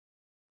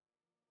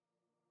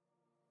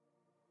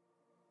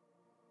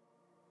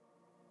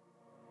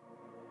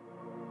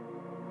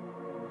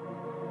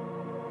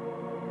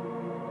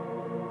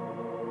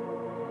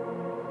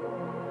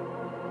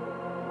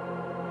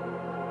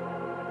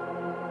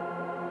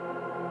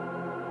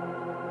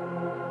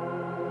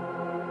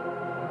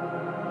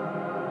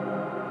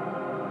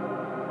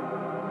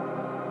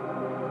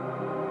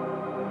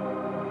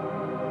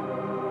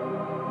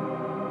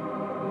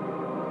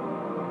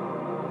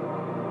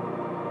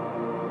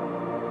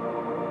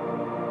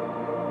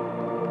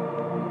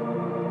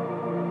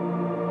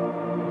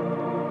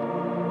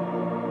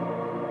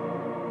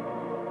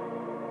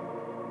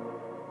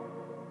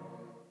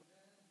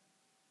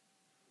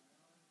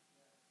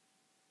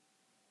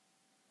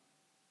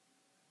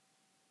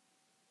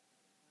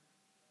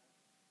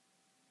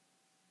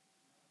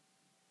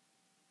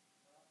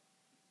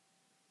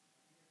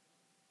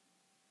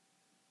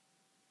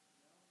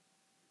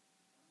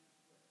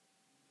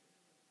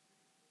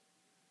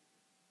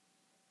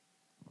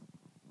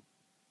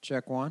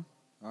Check one.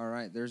 All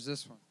right, there's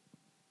this one.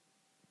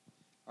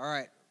 All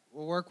right,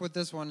 we'll work with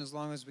this one as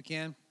long as we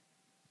can.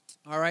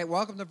 All right,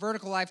 welcome to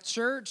Vertical Life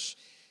Church.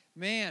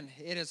 Man,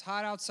 it is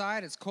hot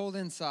outside. It's cold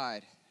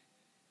inside.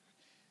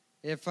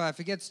 If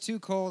it gets too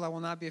cold, I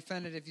will not be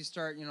offended if you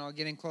start,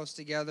 getting close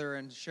together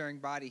and sharing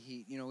body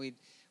heat. We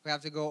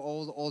have to go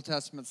Old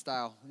Testament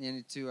style. You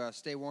need to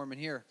stay warm in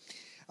here.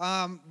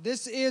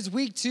 This is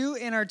week 2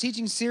 in our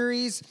teaching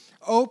series,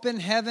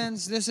 Open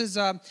Heavens. This is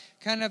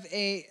kind of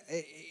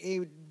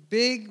a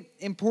big,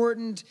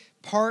 important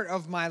part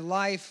of my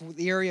life,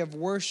 the area of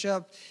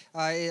worship.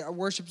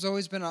 Worship's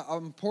always been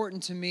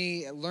important to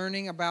me,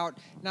 learning about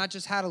not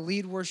just how to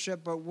lead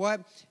worship, but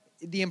what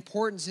the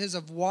importance is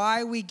of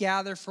why we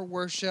gather for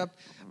worship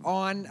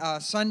on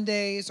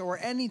Sundays or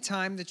any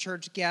time the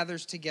church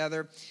gathers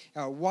together,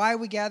 why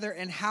we gather,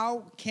 and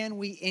how can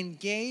we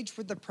engage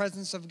with the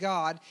presence of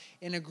God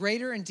in a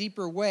greater and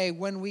deeper way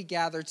when we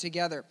gather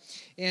together.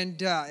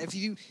 And if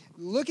you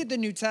look at the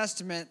New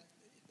Testament,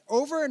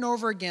 over and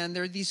over again,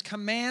 there are these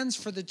commands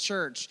for the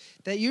church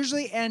that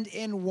usually end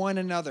in one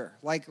another,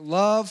 like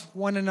love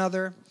one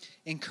another,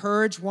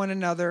 encourage one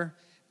another,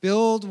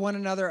 build one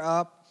another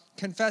up,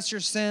 confess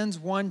your sins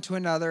one to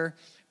another,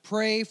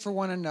 pray for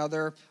one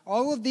another,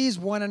 all of these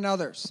one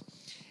another's.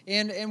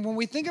 And when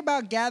we think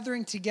about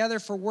gathering together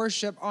for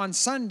worship on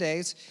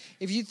Sundays,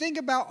 if you think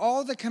about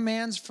all the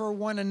commands for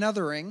one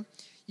anothering,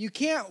 you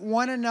can't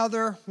one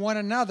another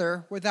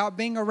without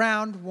being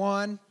around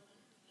one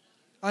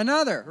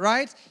another,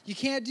 right? You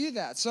can't do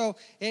that. So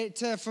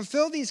to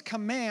fulfill these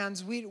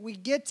commands, we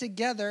get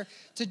together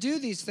to do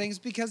these things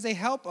because they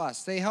help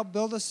us. They help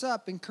build us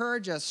up,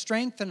 encourage us,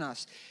 strengthen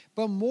us.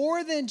 But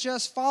more than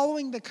just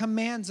following the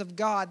commands of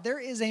God, there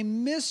is a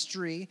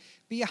mystery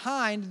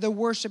behind the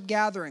worship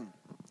gathering.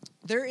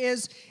 There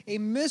is a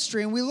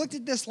mystery, and we looked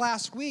at this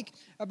last week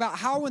about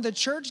how when the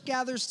church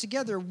gathers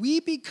together, we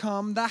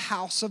become the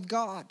house of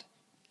God.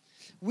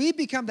 We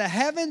become the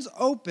heavens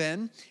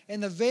open,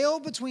 and the veil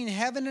between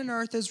heaven and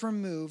earth is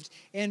removed,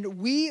 and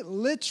we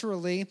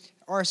literally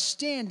are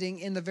standing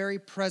in the very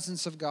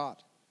presence of God.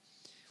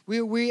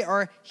 We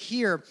are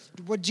here.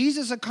 What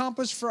Jesus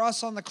accomplished for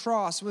us on the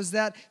cross was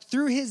that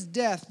through his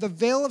death, the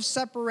veil of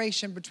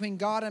separation between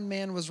God and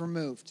man was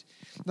removed.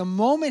 The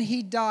moment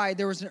he died,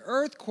 there was an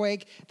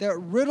earthquake that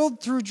riddled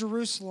through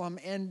Jerusalem,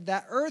 and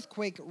that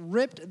earthquake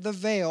ripped the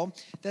veil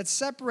that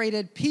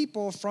separated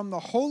people from the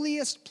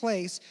holiest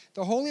place,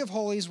 the Holy of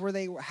Holies, where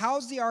they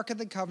housed the Ark of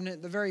the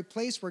Covenant, the very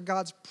place where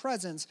God's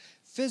presence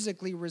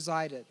physically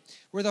resided,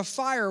 where the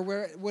fire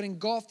would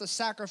engulf the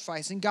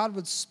sacrifice, and God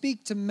would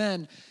speak to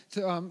men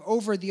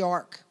over the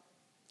ark.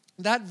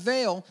 That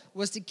veil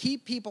was to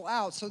keep people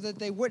out so that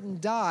they wouldn't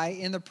die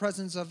in the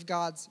presence of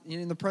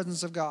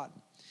God.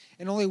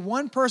 And only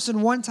one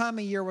person, one time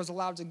a year, was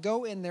allowed to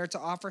go in there to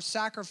offer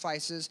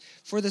sacrifices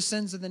for the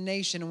sins of the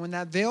nation. And when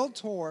that veil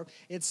tore,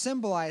 it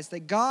symbolized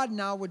that God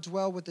now would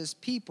dwell with his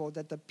people,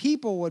 that the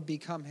people would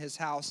become his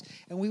house,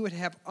 and we would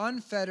have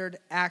unfettered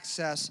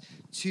access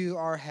to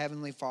our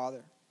Heavenly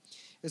Father.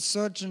 It's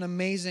such an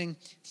amazing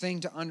thing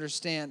to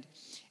understand.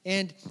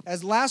 And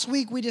as last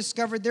week we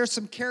discovered, there's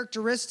some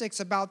characteristics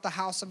about the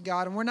house of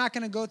God, and we're not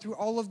going to go through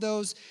all of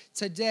those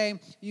today.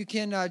 You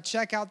can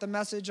check out the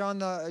message on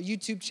the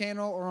YouTube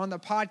channel or on the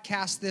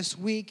podcast this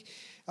week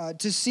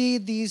to see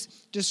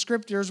these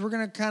descriptors. We're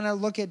going to kind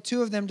of look at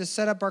 2 of them to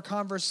set up our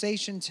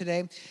conversation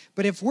today.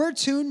 But if we're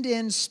tuned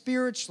in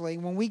spiritually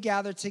when we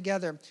gather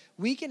together,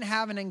 we can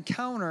have an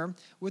encounter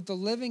with the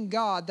living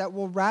God that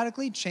will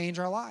radically change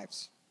our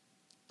lives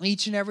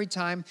each and every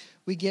time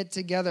we get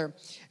together.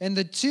 And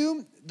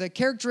the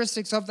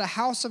characteristics of the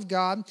house of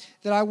God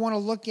that I want to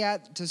look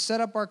at to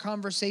set up our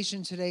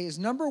conversation today is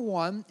number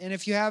 1, and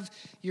if you have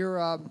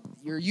your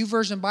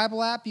YouVersion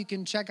Bible app, you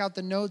can check out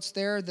the notes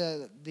there.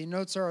 The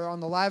notes are on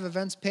the live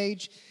events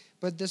page,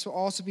 but this will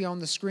also be on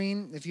the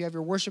screen. If you have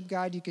your worship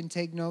guide, you can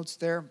take notes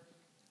there.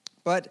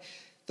 But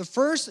the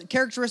first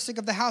characteristic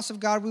of the house of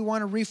God we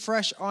want to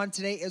refresh on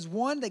today is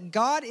one, that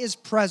God is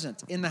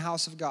present in the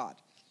house of God.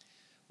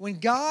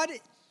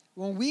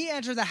 When we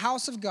enter the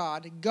house of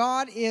God,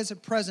 God is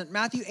present.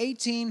 Matthew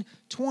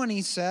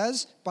 18:20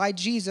 says, by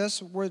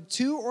Jesus, where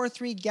 2 or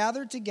 3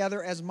 gathered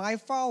together as my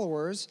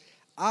followers,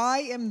 I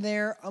am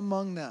there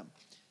among them.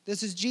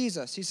 This is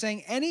Jesus. He's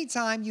saying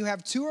anytime you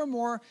have 2 or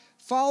more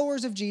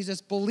followers of Jesus,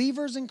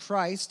 believers in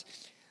Christ,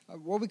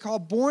 what we call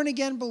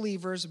born-again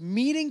believers,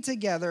 meeting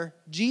together,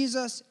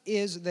 Jesus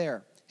is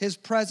there. His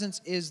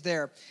presence is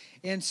there.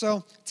 And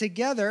so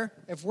together,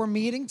 if we're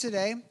meeting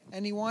today,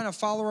 anyone, a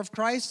follower of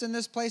Christ in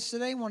this place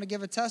today, want to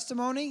give a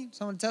testimony,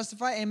 someone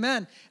testify?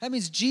 Amen. That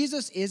means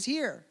Jesus is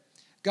here.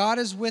 God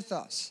is with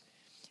us.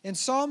 And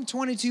Psalm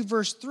 22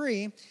 verse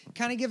 3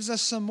 kind of gives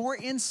us some more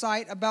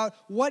insight about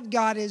what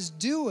God is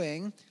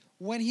doing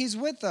when he's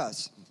with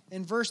us.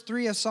 In verse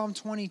 3 of Psalm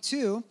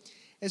 22,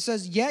 it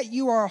says, yet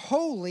you are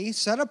holy,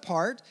 set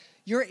apart,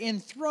 you're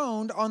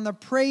enthroned on the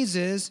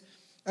praises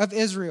of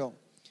Israel.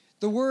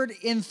 The word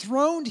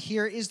enthroned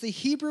here is the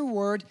Hebrew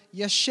word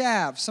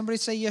yeshav. Somebody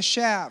say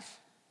yeshav.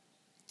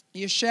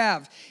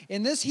 Yeshav.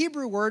 And this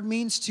Hebrew word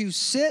means to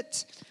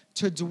sit,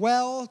 to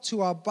dwell,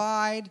 to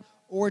abide,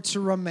 or to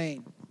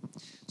remain.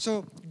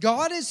 So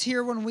God is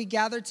here when we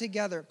gather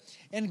together,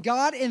 and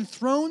God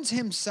enthrones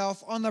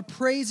himself on the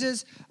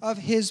praises of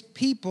his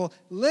people.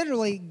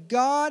 Literally,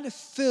 God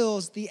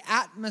fills the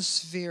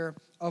atmosphere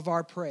of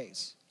our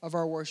praise, of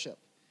our worship.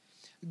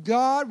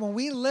 God, when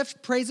we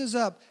lift praises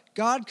up,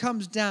 God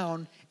comes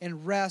down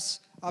and rests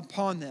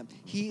upon them.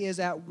 He is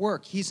at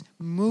work. He's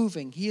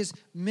moving. He is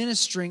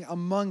ministering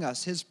among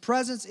us. His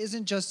presence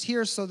isn't just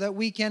here so that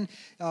we can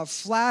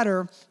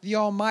flatter the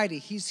Almighty.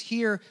 He's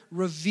here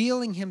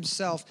revealing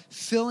himself,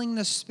 filling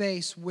the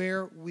space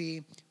where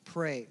we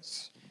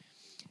praise.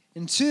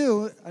 And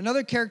two,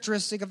 another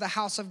characteristic of the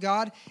house of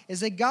God is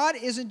that God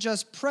isn't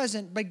just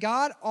present, but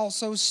God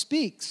also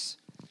speaks.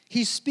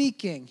 He's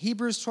speaking.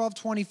 Hebrews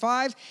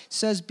 12:25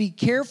 says, "Be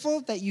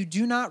careful that you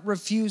do not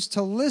refuse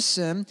to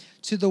listen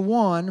to the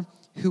one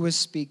who is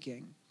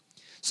speaking."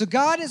 So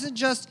God isn't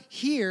just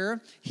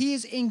here, he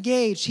is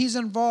engaged, he's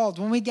involved.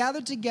 When we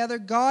gather together,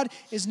 God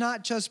is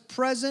not just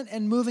present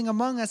and moving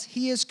among us,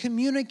 he is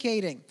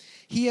communicating.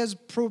 He is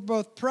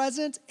both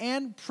present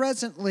and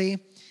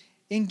presently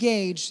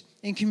engaged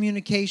in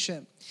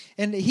communication.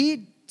 And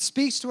he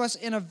speaks to us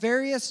in a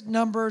various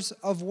numbers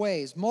of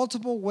ways,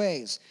 multiple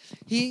ways.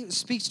 He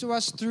speaks to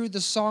us through the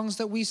songs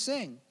that we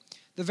sing.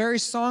 The very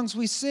songs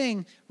we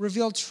sing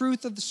reveal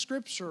truth of the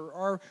Scripture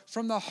or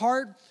from the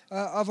heart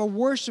of a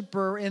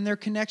worshiper in their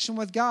connection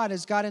with God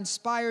as God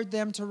inspired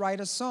them to write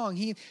a song.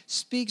 He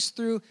speaks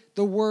through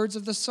the words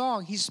of the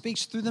song. He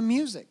speaks through the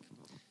music.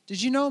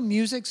 Did you know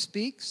music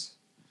speaks?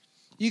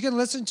 You can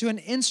listen to an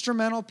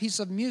instrumental piece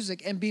of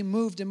music and be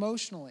moved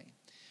emotionally.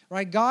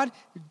 Right? God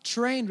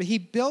trained, he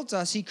built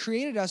us, he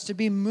created us to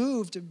be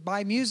moved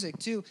by music,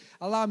 to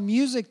allow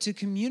music to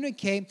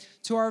communicate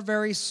to our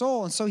very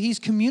soul. And so he's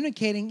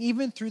communicating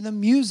even through the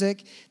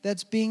music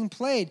that's being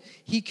played.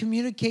 He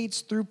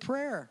communicates through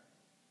prayer.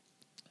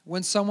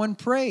 When someone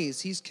prays,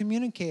 he's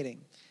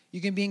communicating.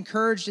 You can be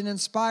encouraged and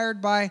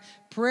inspired by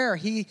prayer.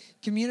 He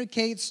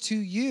communicates to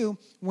you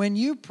when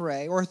you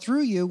pray, or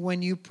through you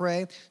when you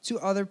pray to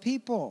other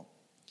people.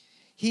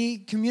 He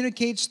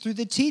communicates through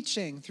the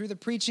teaching, through the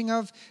preaching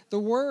of the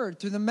word,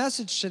 through the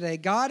message today.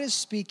 God is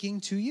speaking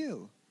to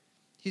you.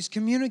 He's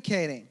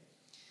communicating.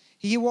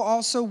 He will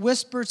also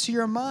whisper to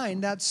your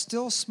mind that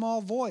still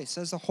small voice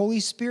as the Holy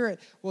Spirit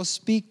will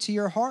speak to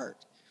your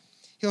heart.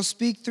 He'll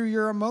speak through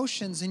your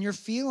emotions and your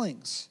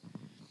feelings.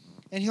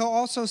 And he'll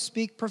also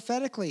speak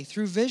prophetically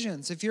through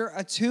visions. If you're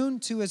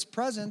attuned to his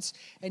presence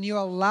and you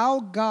allow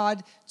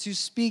God to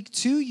speak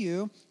to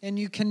you and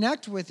you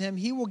connect with him,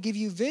 he will give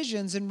you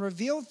visions and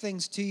reveal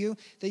things to you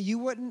that you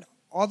wouldn't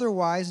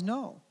otherwise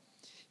know.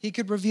 He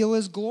could reveal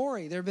his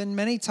glory. There have been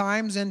many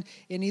times in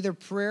either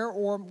prayer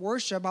or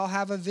worship, I'll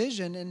have a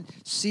vision and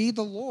see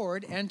the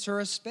Lord enter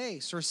a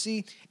space or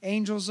see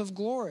angels of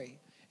glory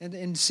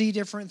and see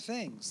different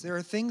things. There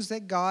are things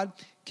that God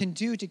can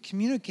do to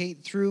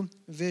communicate through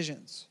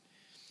visions.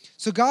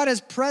 So God is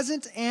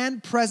present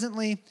and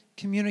presently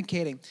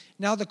communicating.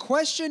 Now the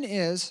question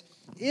is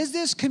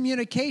this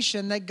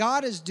communication that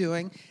God is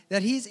doing,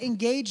 that he's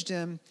engaged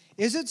in,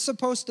 is it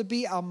supposed to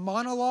be a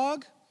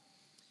monologue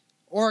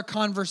or a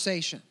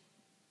conversation?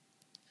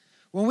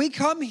 When we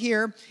come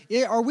here,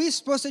 are we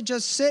supposed to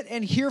just sit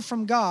and hear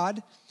from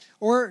God,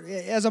 or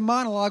as a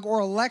monologue or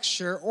a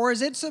lecture, or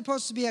is it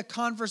supposed to be a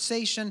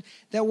conversation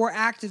that we're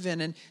active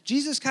in? And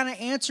Jesus kind of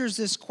answers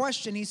this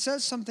question. He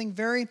says something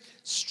very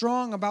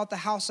strong about the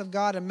house of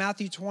God in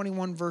Matthew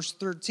 21, verse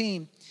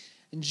 13.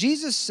 And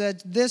Jesus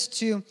said this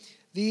to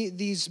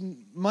these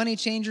money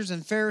changers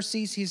and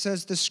Pharisees. He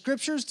says, "The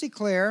scriptures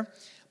declare,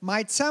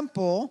 my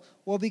temple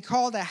will be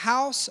called a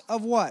house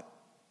of" what?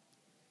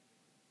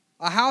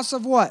 A house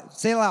of what?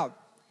 Say it loud.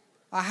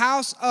 A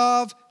house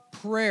of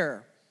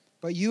prayer.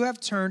 But you have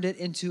turned it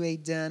into a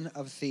den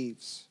of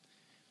thieves.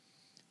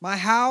 My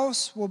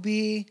house will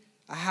be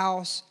a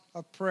house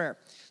of prayer.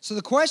 So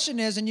the question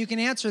is, and you can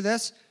answer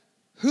this,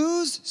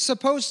 who's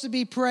supposed to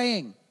be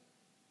praying?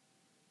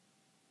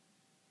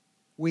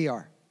 We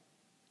are.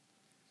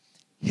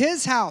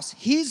 His house,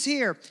 he's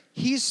here,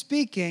 he's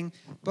speaking,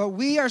 but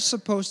we are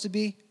supposed to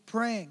be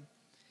praying.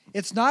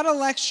 It's not a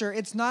lecture,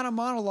 it's not a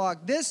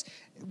monologue.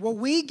 When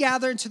we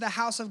gather into the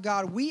house of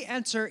God, we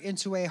enter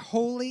into a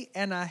holy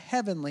and a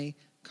heavenly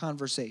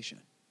conversation.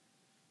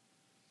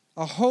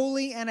 A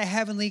holy and a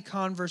heavenly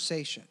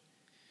conversation.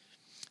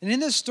 And in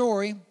this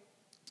story,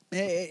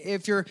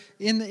 if you're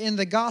in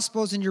the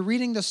Gospels and you're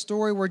reading the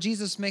story where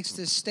Jesus makes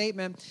this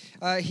statement,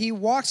 he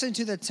walks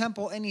into the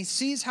temple and he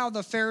sees how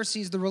the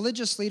Pharisees, the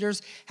religious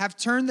leaders, have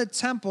turned the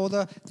temple,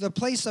 the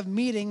place of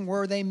meeting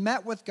where they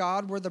met with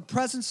God, where the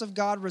presence of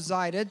God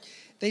resided,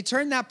 they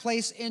turned that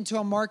place into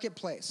a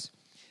marketplace.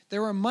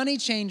 There were money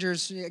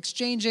changers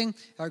exchanging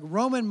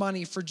Roman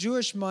money for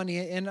Jewish money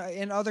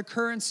and other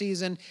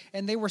currencies, and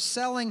they were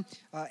selling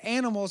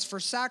animals for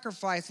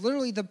sacrifice.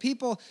 Literally, the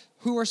people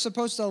who were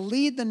supposed to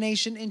lead the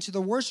nation into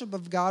the worship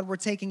of God were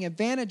taking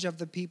advantage of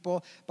the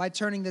people by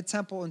turning the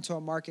temple into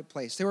a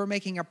marketplace. They were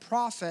making a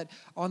profit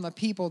on the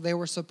people they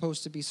were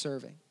supposed to be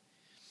serving.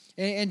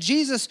 And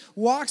Jesus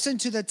walks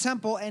into the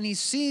temple and he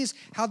sees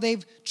how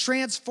they've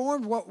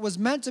transformed what was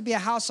meant to be a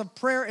house of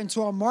prayer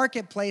into a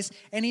marketplace,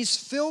 and he's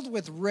filled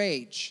with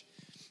rage.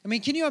 I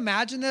mean, can you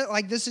imagine that?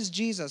 Like, this is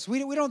Jesus. We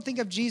don't think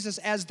of Jesus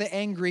as the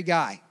angry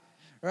guy,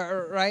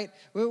 right?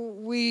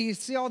 We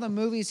see all the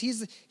movies.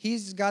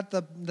 He's got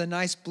the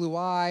nice blue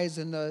eyes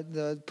and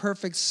the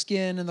perfect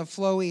skin and the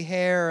flowy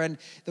hair, and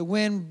the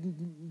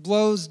wind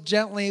blows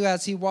gently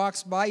as he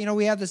walks by. You know,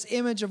 we have this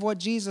image of what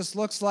Jesus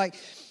looks like.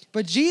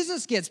 But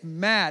Jesus gets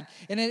mad,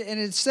 and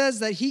it says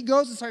that he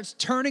goes and starts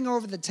turning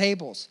over the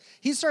tables.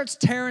 He starts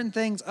tearing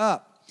things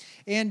up.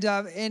 And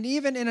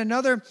even in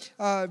another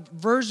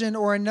version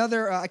or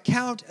another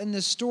account in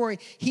this story,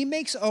 he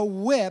makes a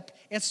whip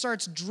and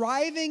starts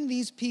driving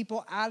these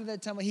people out of the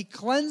temple. He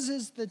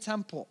cleanses the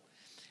temple.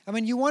 I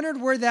mean, you wondered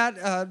where that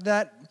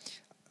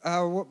I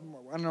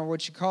don't know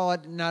what you call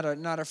it, not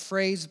a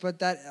phrase, but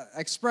that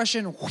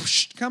expression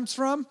whoosh comes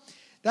from.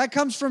 That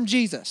comes from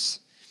Jesus.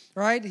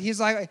 Right? He's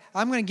like,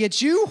 I'm going to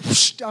get you.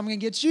 Whoosh, I'm going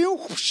to get you.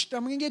 Whoosh,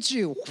 I'm going to get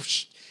you.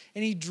 Whoosh.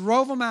 And he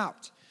drove them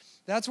out.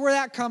 That's where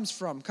that comes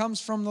from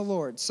the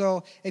Lord.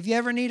 So if you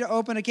ever need to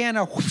open a can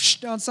of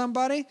whoosh on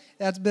somebody,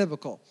 that's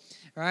biblical.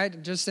 All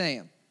right? Just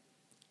saying.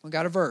 We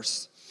got a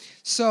verse.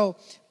 So,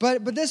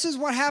 but this is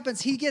what happens.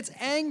 He gets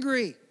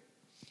angry.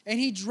 And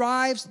he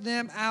drives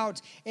them out.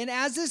 And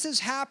as this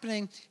is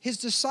happening, his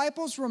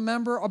disciples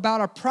remember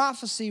about a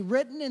prophecy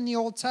written in the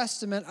Old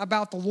Testament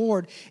about the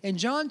Lord. In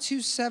John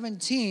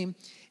 2:17,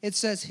 it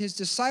says, his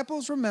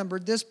disciples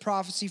remembered this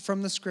prophecy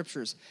from the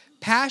scriptures.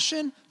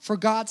 Passion for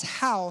God's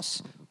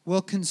house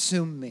will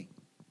consume me.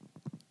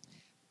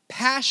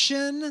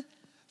 Passion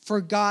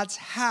for God's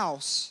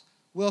house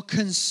will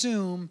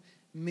consume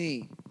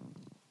me.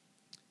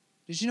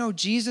 Did you know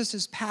Jesus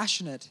is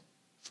passionate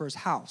for his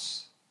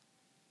house?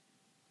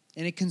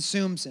 And it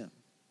consumes him.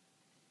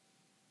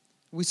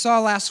 We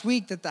saw last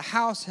week that the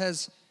house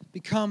has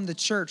become the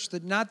church,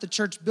 that not the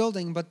church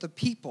building, but the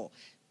people.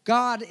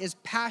 God is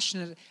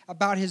passionate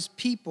about his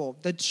people,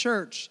 the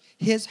church,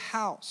 his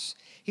house.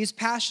 He's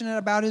passionate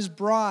about his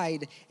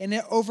bride, and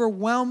it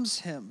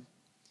overwhelms him.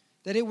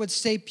 That it would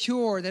stay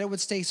pure, that it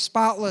would stay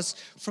spotless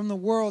from the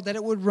world, that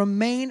it would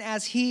remain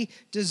as he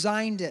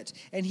designed it.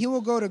 And he will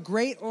go to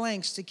great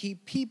lengths to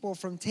keep people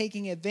from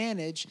taking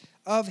advantage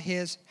of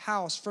his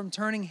house, from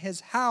turning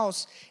his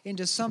house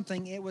into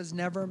something it was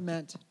never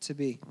meant to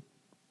be.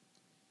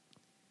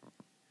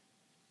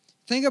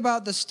 Think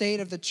about the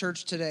state of the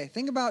church today.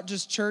 Think about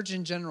just church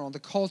in general, the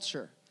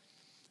culture.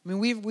 I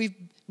mean, we've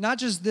not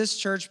just this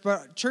church,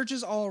 but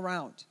churches all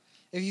around.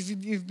 If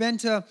you've been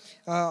to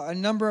a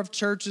number of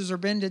churches or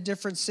been to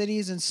different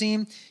cities and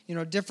seen,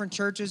 different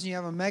churches, and you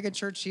have a mega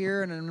church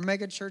here and a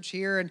mega church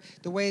here, and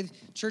the way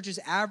churches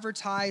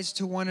advertise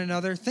to one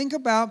another, think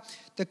about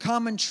the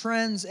common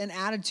trends and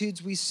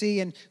attitudes we see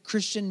in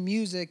Christian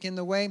music and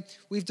the way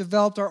we've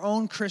developed our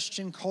own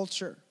Christian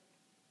culture.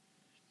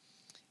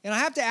 And I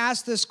have to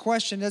ask this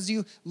question, as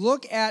you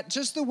look at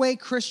just the way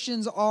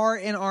Christians are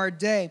in our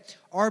day,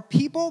 are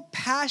people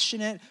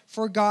passionate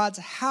for God's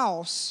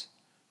house?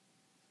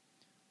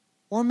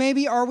 Or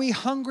maybe are we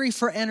hungry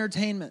for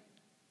entertainment?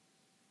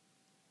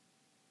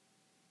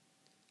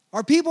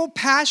 Are people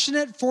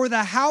passionate for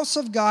the house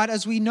of God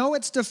as we know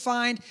it's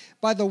defined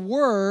by the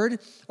Word?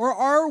 Or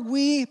are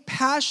we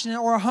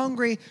passionate or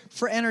hungry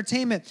for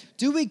entertainment?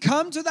 Do we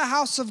come to the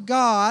house of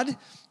God,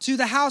 to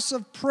the house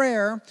of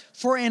prayer,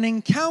 for an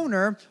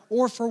encounter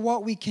or for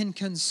what we can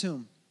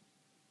consume?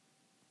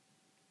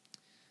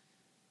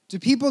 Do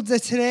people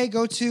today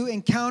go to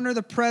encounter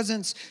the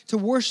presence, to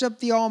worship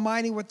the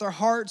Almighty with their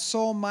heart,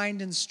 soul,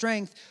 mind, and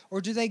strength? Or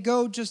do they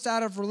go just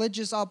out of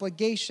religious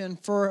obligation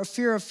for a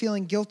fear of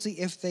feeling guilty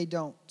if they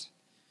don't?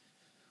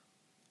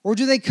 Or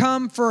do they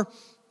come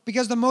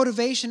because the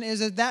motivation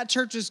is that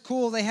church is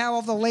cool, they have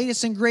all the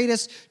latest and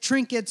greatest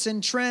trinkets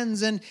and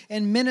trends and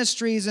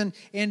ministries, and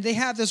they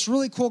have this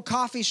really cool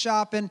coffee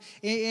shop,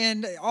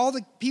 and all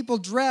the people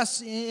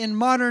dress in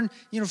modern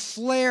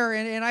flair,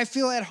 and I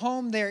feel at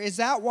home there. Is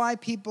that why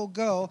people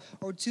go,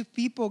 or do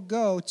people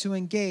go to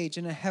engage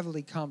in a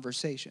heavenly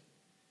conversation?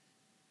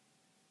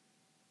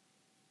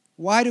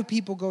 Why do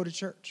people go to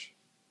church?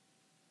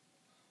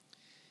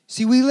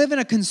 See, we live in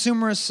a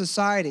consumerist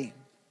society.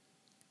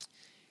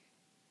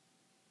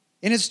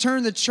 And it's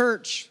turned the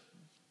church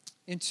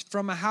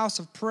from a house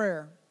of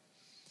prayer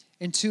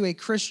into a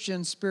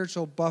Christian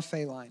spiritual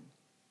buffet line.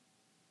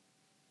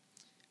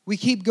 We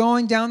keep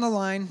going down the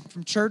line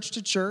from church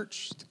to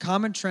church. The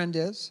common trend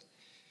is.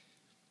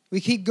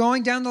 We keep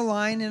going down the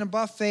line in a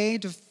buffet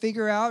to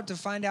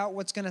find out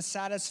what's going to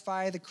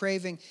satisfy the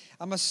craving.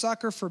 I'm a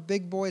sucker for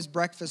Big Boy's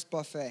breakfast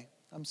buffet.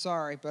 I'm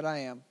sorry, but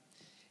I am.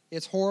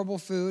 It's horrible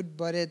food,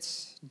 but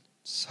it's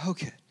so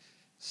good.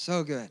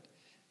 So good.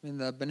 I mean,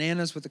 the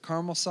bananas with the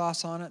caramel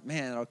sauce on it,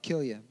 man, it'll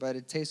kill you, but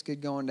it tastes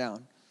good going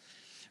down.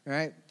 All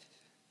right?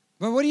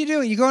 But what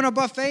do? You go in a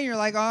buffet and you're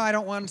like, oh, I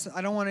don't want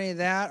any of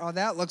that. Oh,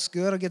 that looks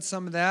good. I'll get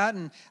some of that.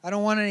 And I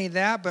don't want any of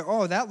that, but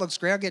oh, that looks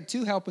great. I'll get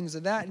 2 helpings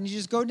of that. And you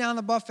just go down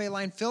the buffet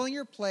line, filling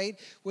your plate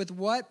with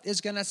what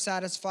is going to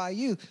satisfy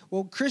you.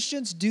 Well,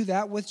 Christians do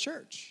that with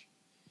church.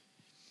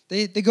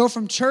 They go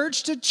from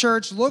church to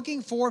church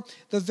looking for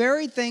the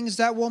very things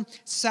that will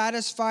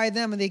satisfy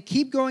them. And they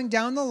keep going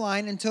down the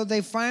line until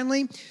they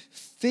finally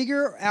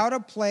figure out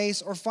a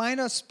place or find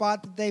a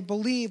spot that they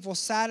believe will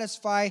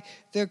satisfy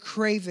their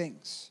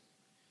cravings.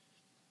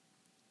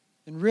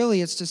 And really,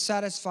 it's to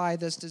satisfy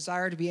this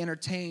desire to be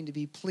entertained, to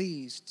be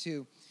pleased,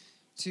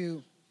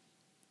 to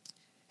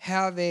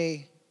have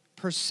a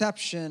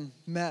perception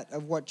met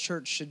of what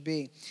church should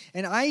be.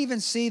 And I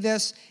even see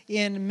this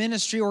in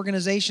ministry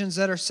organizations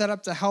that are set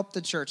up to help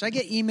the church. I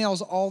get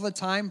emails all the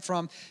time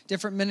from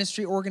different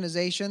ministry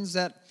organizations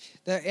and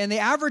they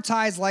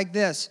advertise like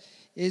this: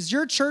 is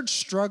your church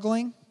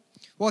struggling?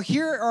 Well,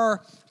 here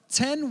are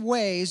 10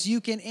 ways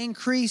you can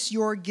increase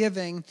your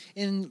giving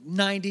in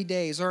 90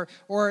 days.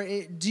 Or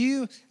do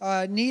you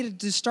need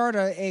to start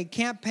a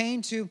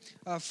campaign to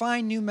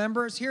find new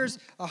members? Here's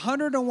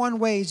 101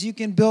 ways you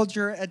can build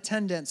your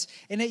attendance.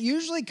 And it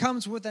usually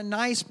comes with a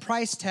nice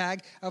price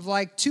tag of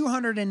like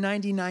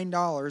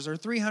 $299 or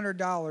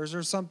 $300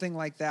 or something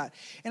like that.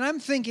 And I'm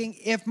thinking,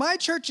 if my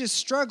church is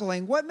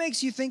struggling, what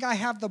makes you think I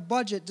have the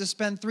budget to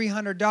spend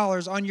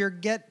 $300 on your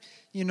get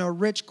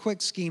rich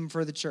quick scheme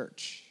for the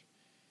church?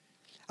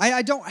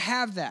 I don't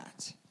have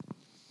that.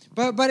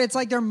 But it's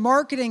like they're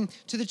marketing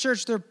to the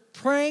church. They're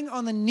preying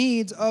on the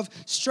needs of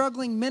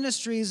struggling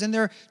ministries, and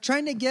they're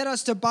trying to get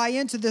us to buy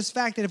into this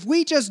fact that if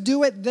we just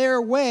do it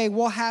their way,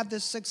 we'll have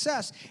this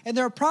success. And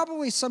there are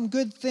probably some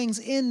good things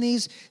in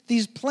these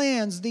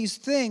plans, these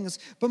things.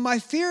 But my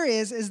fear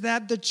is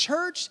that the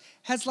church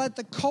has let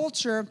the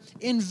culture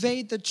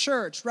invade the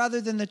church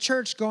rather than the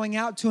church going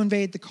out to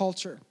invade the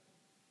culture.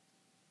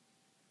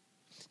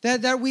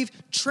 That we've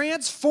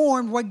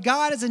transformed what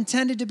God has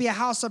intended to be a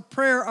house of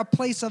prayer, a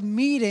place of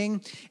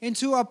meeting,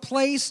 into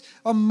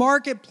a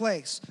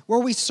marketplace, where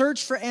we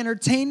search for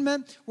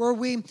entertainment, where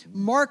we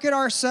market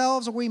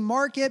ourselves, where we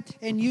market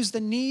and use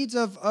the needs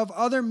of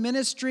other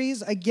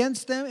ministries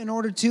against them in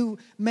order to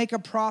make a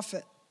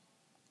profit.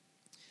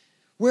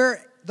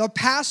 Where the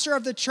pastor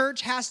of the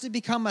church has to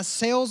become a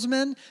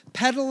salesman,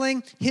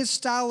 peddling his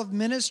style of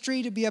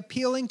ministry to be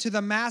appealing to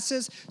the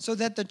masses so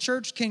that the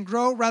church can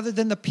grow, rather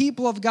than the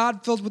people of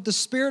God filled with the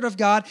Spirit of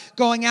God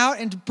going out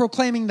and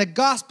proclaiming the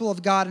gospel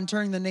of God and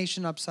turning the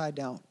nation upside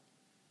down.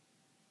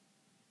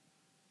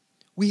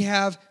 We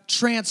have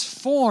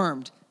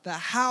transformed the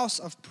house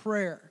of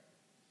prayer,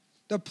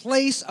 the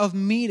place of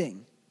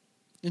meeting,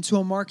 into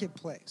a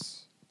marketplace.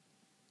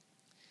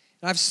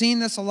 And I've seen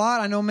this a lot.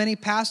 I know many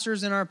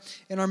pastors in our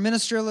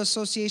ministerial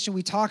association,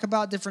 we talk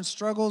about different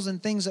struggles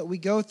and things that we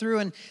go through,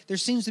 and there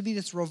seems to be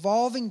this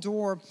revolving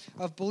door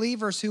of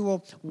believers who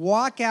will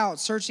walk out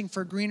searching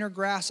for greener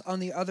grass on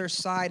the other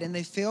side, and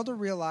they fail to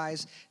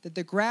realize that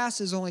the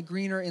grass is only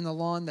greener in the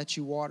lawn that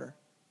you water.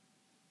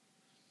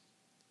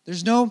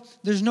 There's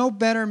no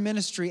better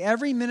ministry.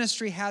 Every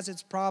ministry has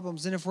its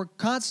problems, and if we're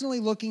constantly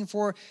looking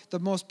for the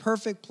most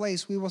perfect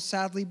place, we will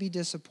sadly be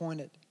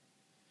disappointed.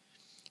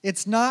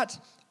 It's not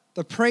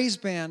the praise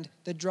band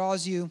that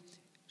draws you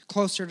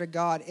closer to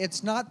God.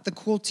 It's not the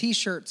cool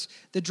t-shirts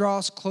that draw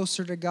us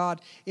closer to God.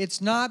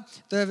 It's not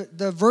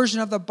the version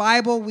of the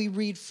Bible we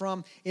read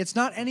from. It's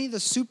not any of the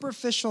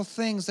superficial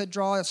things that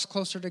draw us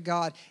closer to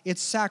God.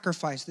 It's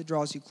sacrifice that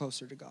draws you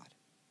closer to God.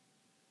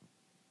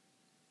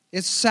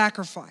 It's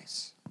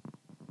sacrifice.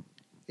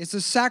 It's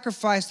the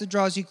sacrifice that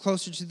draws you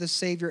closer to the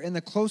Savior. And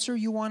the closer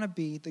you want to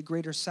be, the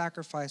greater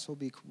sacrifice will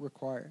be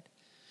required.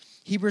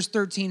 Hebrews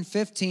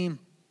 13:15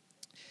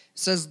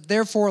 says,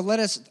 therefore,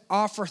 let us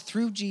offer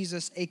through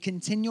Jesus a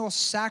continual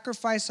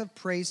sacrifice of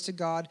praise to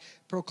God,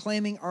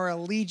 proclaiming our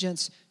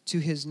allegiance to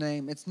his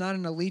name. It's not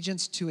an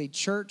allegiance to a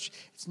church.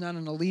 It's not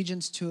an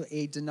allegiance to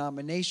a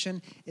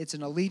denomination. It's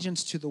an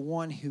allegiance to the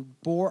one who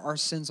bore our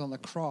sins on the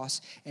cross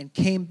and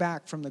came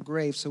back from the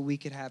grave so we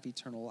could have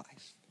eternal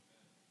life.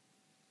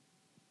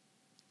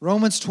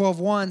 Romans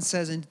 12:1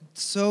 says, and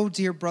so,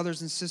 dear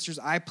brothers and sisters,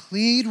 I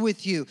plead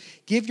with you,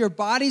 give your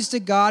bodies to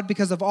God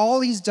because of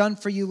all he's done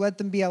for you. Let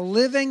them be a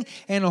living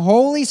and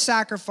holy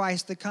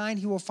sacrifice, the kind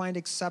he will find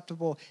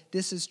acceptable.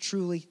 This is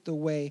truly the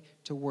way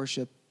to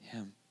worship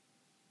him.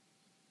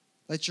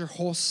 Let your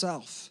whole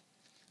self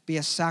be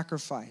a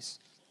sacrifice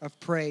of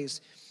praise.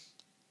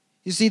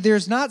 You see,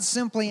 there's not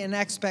simply an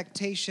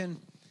expectation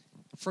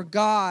for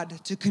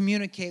God to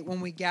communicate when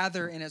we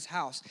gather in his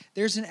house.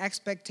 There's an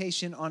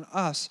expectation on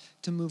us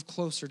to move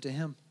closer to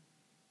him.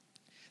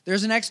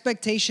 There's an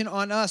expectation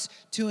on us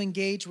to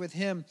engage with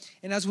Him.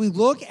 And as we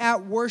look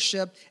at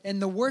worship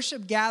and the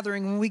worship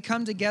gathering, when we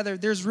come together,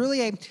 there's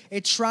really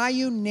a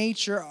triune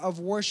nature of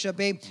worship,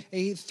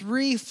 a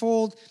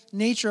threefold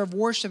nature of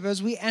worship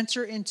as we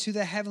enter into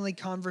the heavenly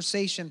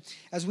conversation.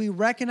 As we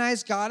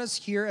recognize God is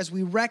here, as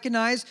we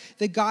recognize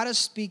that God is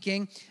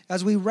speaking,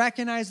 as we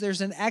recognize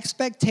there's an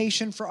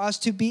expectation for us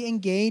to be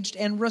engaged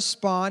and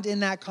respond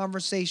in that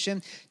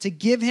conversation, to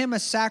give Him a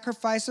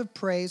sacrifice of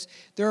praise,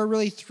 there are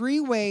really three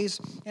ways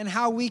in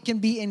how we can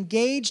be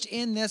engaged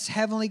in this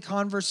heavenly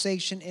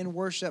conversation in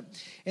worship.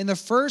 And the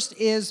first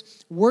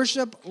is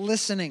worship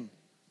listening.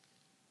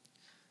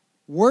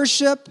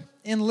 Worship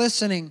in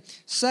listening.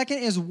 Second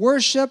is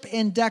worship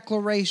in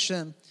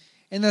declaration.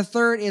 And the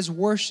third is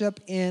worship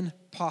in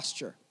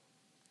posture.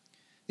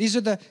 These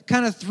are the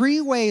kind of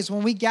three ways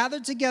when we gather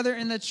together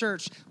in the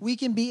church, we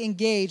can be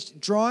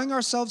engaged, drawing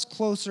ourselves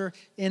closer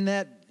in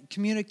that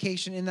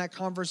communication, in that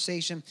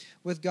conversation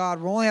with God.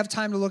 We'll only have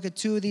time to look at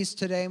two of these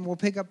today, and we'll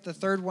pick up the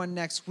third one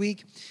next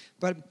week.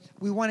 But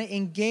we want to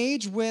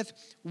engage with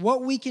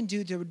what we can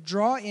do to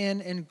draw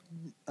in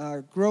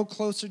and grow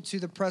closer to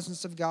the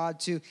presence of God,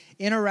 to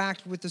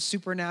interact with the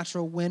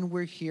supernatural when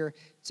we're here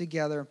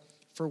together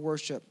for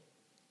worship.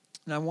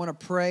 And I want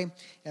to pray,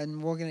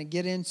 and we're going to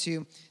get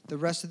into the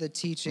rest of the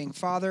teaching.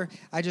 Father,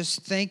 I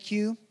just thank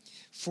you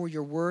for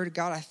your word.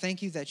 God, I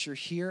thank you that you're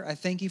here. I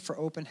thank you for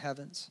open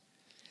heavens.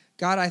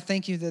 God, I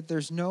thank you that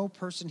there's no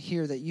person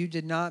here that you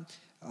did not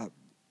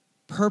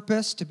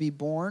purpose to be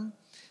born.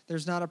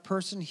 There's not a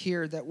person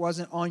here that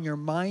wasn't on your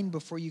mind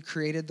before you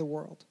created the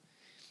world.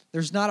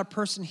 There's not a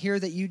person here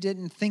that you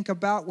didn't think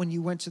about when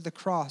you went to the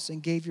cross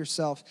and gave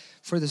yourself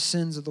for the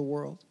sins of the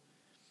world.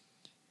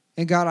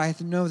 And God, I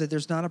know that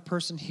there's not a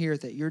person here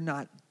that you're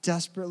not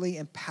desperately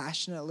and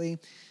passionately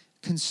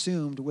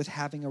consumed with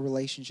having a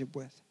relationship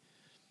with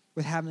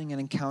having an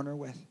encounter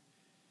with.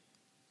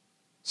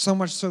 So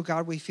much so,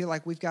 God, we feel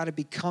like we've got to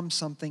become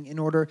something in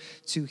order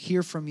to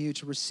hear from you,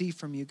 to receive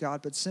from you,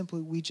 God. But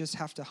simply, we just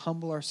have to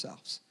humble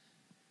ourselves.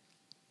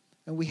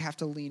 And we have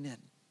to lean in.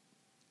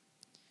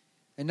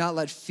 And not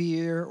let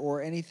fear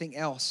or anything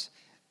else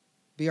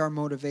be our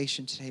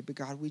motivation today. But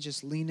God, we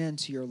just lean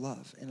into your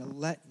love and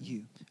let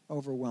you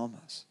overwhelm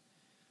us.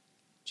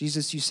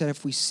 Jesus, you said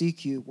if we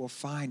seek you, we'll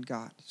find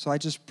God. So I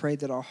just pray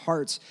that our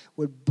hearts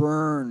would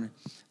burn,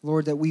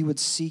 Lord, that we would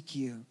seek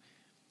you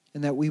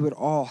and that we would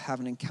all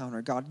have an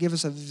encounter. God, give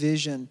us a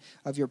vision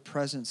of your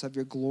presence, of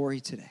your glory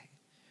today.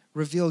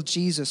 Reveal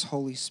Jesus,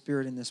 Holy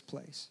Spirit, in this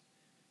place.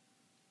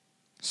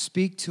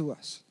 Speak to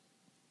us.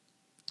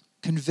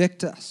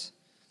 Convict us.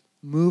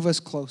 Move us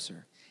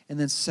closer. And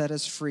then set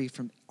us free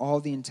from all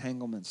the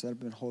entanglements that have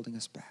been holding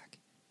us back.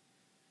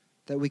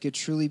 That we could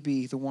truly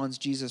be the ones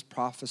Jesus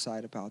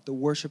prophesied about, the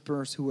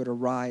worshipers who would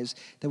arise,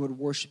 that would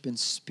worship in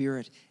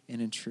spirit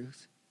and in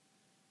truth.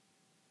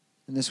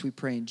 And this we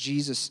pray in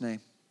Jesus'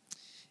 name.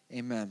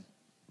 Amen.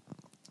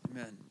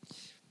 Amen.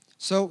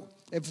 So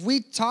if we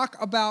talk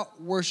about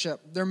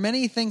worship, there are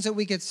many things that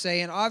we could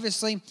say. And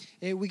obviously,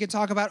 we could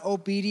talk about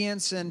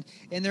obedience. And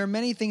there are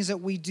many things that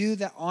we do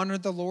that honor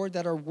the Lord,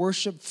 that are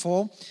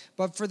worshipful.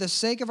 But for the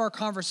sake of our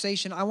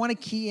conversation, I want to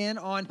key in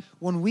on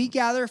when we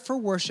gather for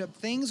worship,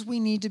 things we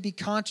need to be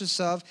conscious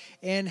of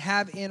and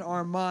have in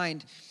our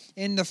mind.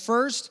 And the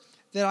first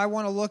that I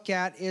want to look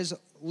at is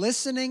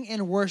listening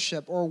in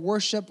worship, or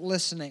worship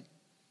listening.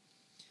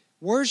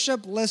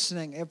 Worship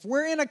listening. If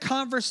we're in a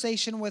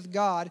conversation with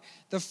God,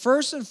 the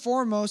first and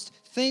foremost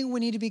thing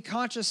we need to be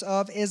conscious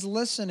of is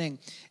listening.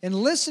 And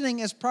listening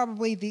is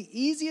probably the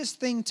easiest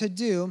thing to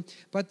do,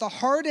 but the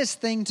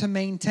hardest thing to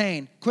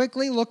maintain.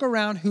 Quickly look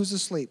around, who's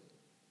asleep?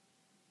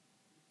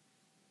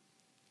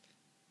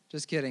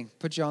 Just kidding,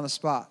 put you on the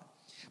spot.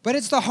 But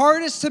it's the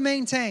hardest to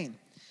maintain.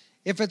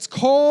 If it's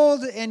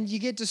cold and you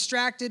get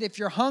distracted, if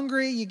you're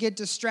hungry, you get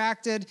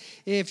distracted.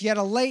 If you had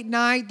a late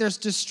night, there's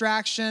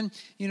distraction.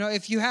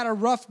 If you had a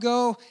rough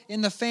go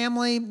in the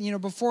family,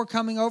 before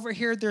coming over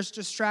here, there's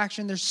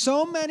distraction. There's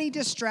so many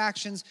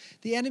distractions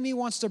the enemy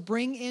wants to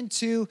bring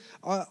into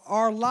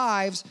our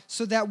lives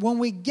so that when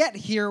we get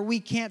here, we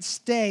can't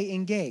stay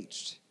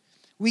engaged.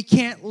 We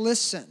can't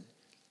listen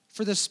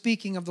for the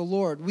speaking of the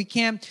Lord. We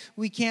can't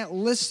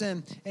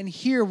listen and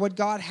hear what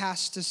God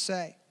has to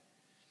say.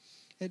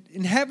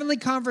 In heavenly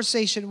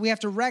conversation, we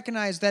have to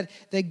recognize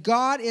that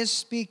God is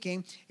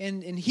speaking.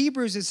 In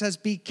Hebrews, it says,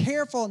 be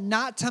careful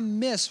not to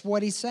miss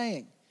what he's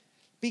saying.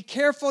 Be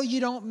careful you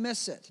don't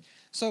miss it.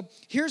 So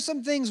here's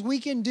some things we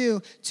can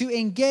do to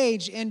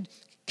engage and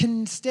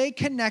can stay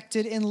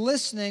connected in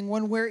listening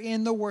when we're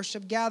in the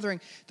worship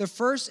gathering. The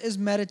first is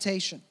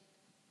meditation.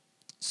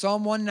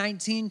 Psalm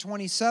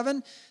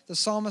 119:27, the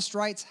psalmist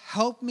writes,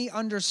 help me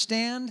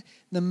understand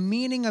the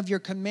meaning of your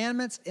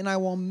commandments, and I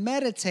will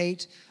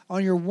meditate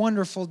on your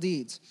wonderful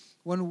deeds.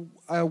 When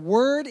a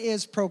word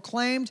is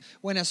proclaimed,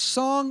 when a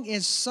song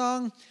is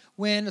sung,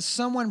 when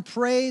someone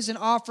prays and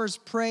offers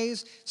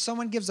praise,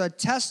 someone gives a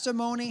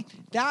testimony,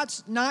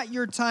 that's not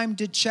your time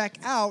to check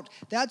out.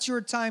 That's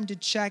your time to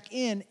check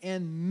in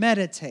and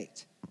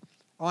meditate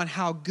on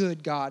how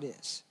good God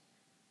is.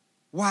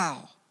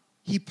 Wow,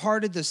 He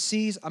parted the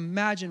seas.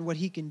 Imagine what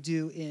he can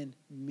do in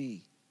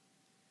me.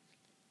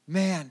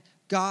 Man,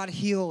 God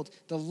healed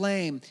the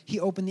lame. He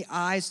opened the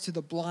eyes to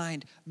the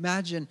blind.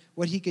 Imagine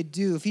what he could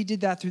do. If he did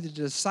that through the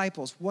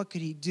disciples, what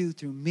could he do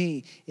through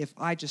me if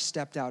I just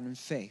stepped out in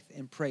faith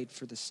and prayed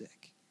for the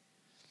sick?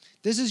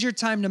 This is your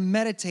time to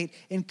meditate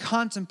and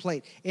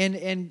contemplate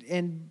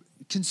and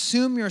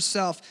consume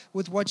yourself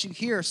with what you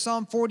hear.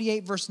 Psalm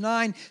 48 verse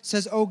 9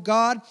 says, "Oh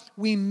God,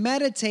 we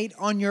meditate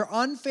on your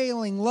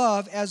unfailing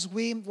love as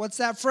we," what's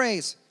that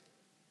phrase?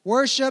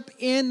 "Worship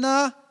in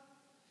the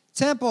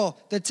temple."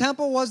 The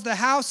temple was the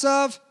house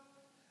of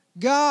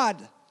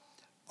God.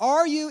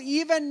 Are you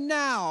even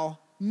now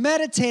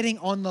meditating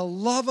on the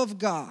love of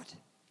God?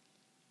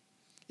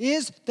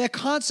 Is the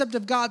concept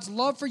of God's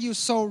love for you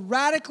so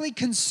radically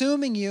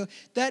consuming you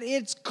that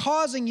it's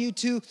causing you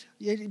to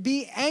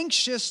be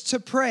anxious to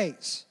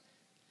praise?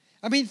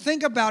 I mean,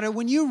 think about it.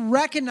 When you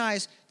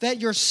recognize that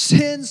your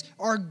sins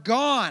are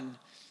gone,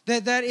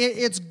 that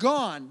it's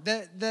gone,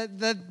 that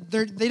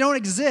they don't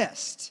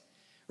exist,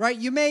 right?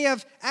 You may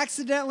have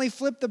accidentally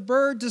flipped the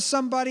bird to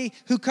somebody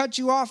who cut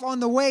you off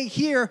on the way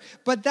here,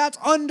 but that's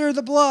under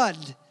the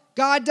blood.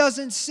 God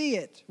doesn't see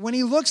it. When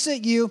he looks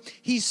at you,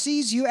 he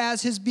sees you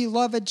as his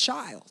beloved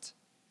child.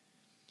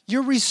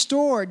 You're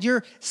restored.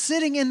 You're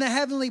sitting in the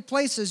heavenly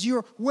places.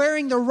 You're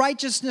wearing the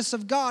righteousness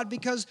of God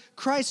because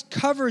Christ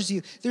covers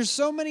you. There's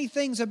so many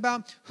things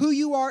about who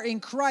you are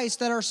in Christ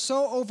that are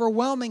so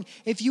overwhelming.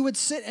 If you would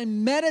sit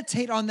and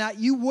meditate on that,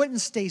 you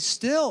wouldn't stay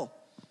still.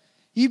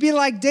 You'd be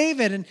like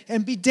David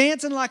and be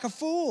dancing like a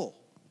fool.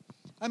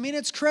 I mean,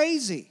 it's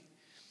crazy.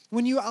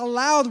 When you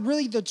allow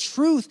really the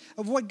truth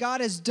of what God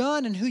has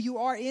done and who you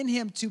are in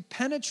him to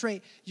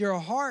penetrate your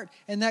heart,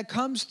 and that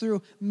comes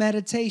through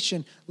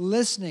meditation,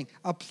 listening,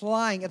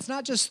 applying. It's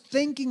not just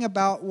thinking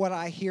about what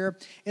I hear,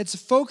 it's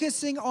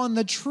focusing on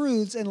the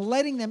truths and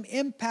letting them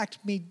impact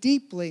me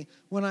deeply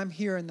when I'm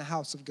here in the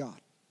house of God,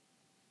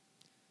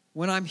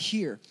 when I'm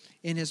here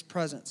in his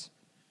presence.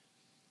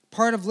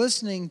 Part of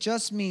listening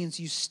just means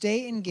you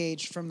stay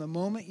engaged from the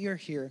moment you're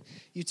here.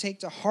 You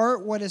take to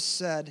heart what is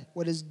said,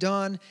 what is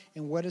done,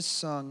 and what is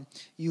sung.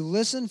 You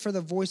listen for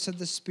the voice of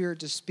the Spirit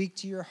to speak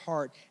to your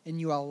heart,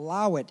 and you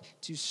allow it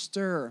to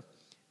stir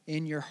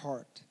in your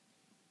heart.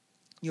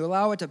 You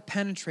allow it to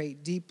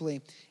penetrate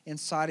deeply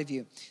inside of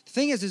you. The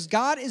thing is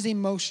God is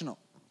emotional.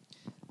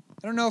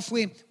 I don't know if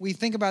we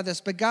think about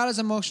this, but God is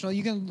emotional.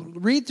 You can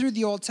read through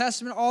the Old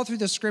Testament, all through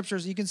the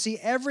scriptures. You can see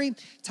every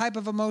type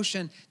of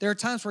emotion. There are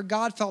times where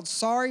God felt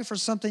sorry for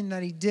something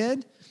that he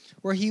did,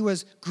 where he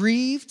was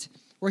grieved,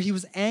 where he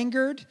was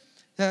angered.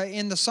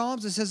 In the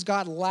Psalms, it says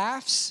God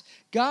laughs.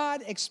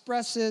 God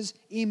expresses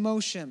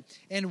emotion.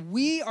 And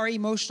we are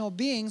emotional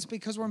beings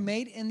because we're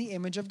made in the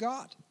image of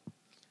God.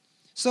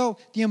 So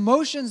the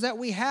emotions that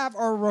we have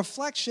are a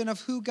reflection of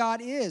who God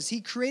is.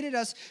 He created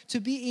us to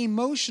be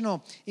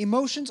emotional.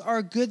 Emotions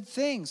are good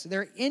things.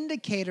 They're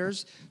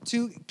indicators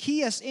to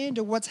key us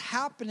into what's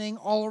happening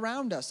all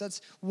around us.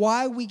 That's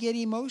why we get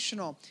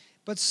emotional.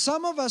 But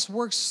some of us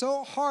work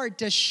so hard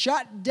to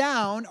shut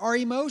down our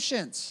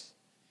emotions,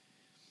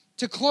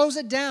 to close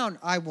it down.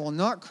 I will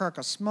not crack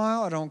a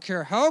smile. I don't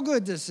care how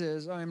good this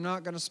is. I'm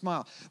not going to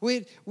smile.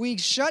 We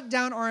shut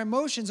down our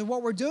emotions, and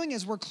what we're doing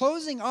is we're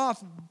closing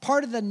off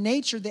part of the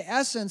nature, the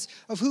essence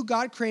of who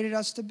God created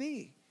us to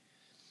be.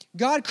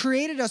 God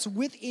created us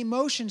with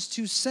emotions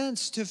to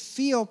sense, to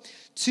feel,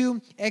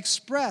 to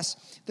express.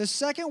 The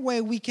second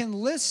way we can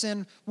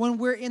listen when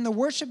we're in the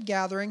worship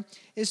gathering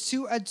is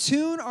to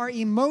attune our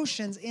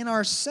emotions in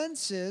our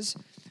senses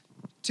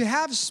to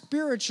have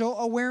spiritual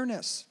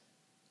awareness.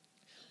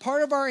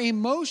 Part of our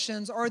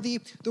emotions are the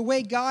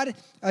way God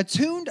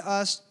attuned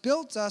us,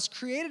 built us,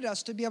 created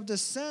us to be able to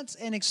sense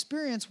and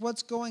experience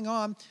what's going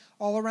on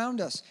all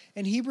around us.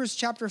 In Hebrews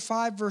chapter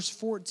 5, verse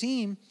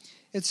 14,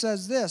 it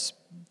says this.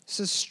 It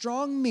says,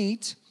 "Strong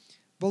meat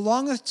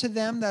belongeth to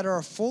them that are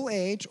of full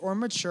age or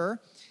mature,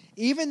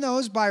 even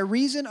those by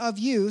reason of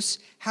use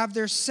have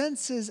their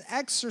senses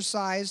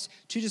exercised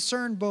to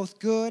discern both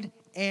good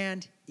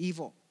and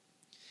evil."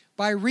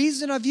 By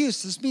reason of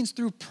use, this means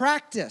through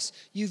practice.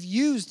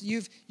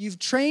 You've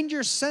trained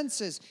your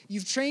senses.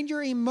 You've trained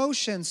your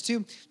emotions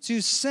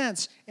to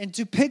sense and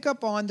to pick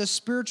up on the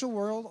spiritual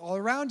world all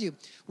around you.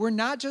 We're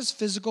not just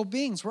physical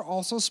beings. We're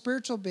also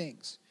spiritual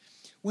beings.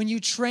 When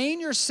you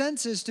train your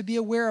senses to be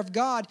aware of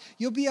God,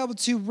 you'll be able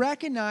to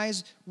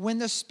recognize when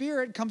the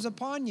Spirit comes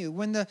upon you.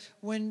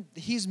 When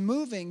He's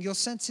moving, you'll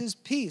sense His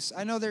peace.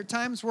 I know there are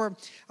times where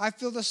I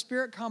feel the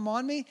Spirit come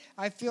on me.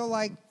 I feel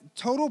like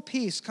total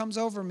peace comes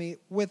over me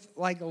with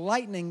like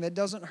lightning that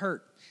doesn't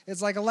hurt.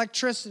 It's like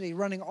electricity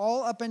running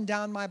all up and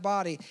down my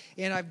body.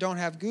 And I don't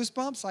have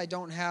goosebumps. I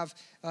don't have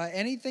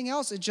anything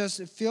else. It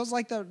feels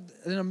like the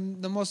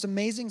most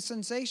amazing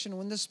sensation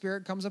when the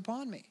Spirit comes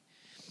upon me.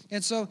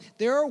 And so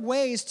there are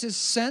ways to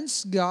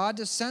sense God,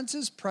 to sense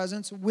His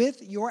presence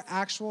with your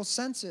actual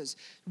senses,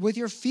 with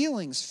your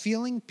feelings,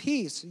 feeling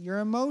peace, your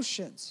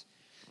emotions.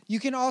 You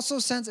can also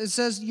sense, it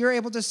says you're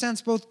able to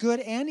sense both good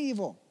and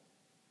evil.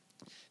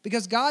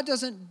 Because God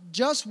doesn't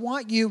just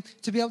want you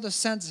to be able to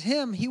sense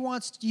him. He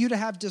wants you to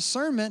have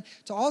discernment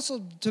to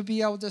also to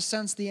be able to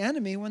sense the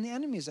enemy when the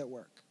enemy's at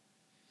work.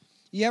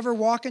 You ever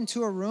walk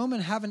into a room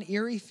and have an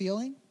eerie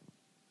feeling?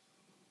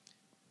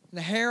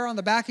 The hair on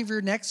the back of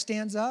your neck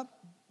stands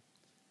up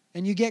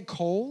and you get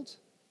cold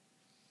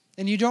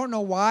and you don't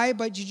know why,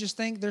 but you just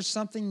think there's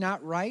something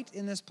not right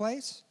in this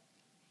place?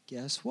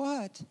 Guess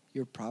what?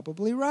 You're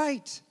probably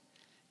right.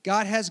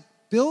 God has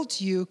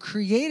built you,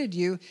 created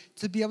you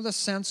to be able to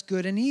sense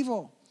good and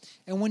evil.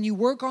 And when you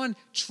work on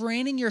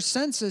training your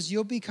senses,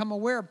 you'll become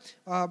aware.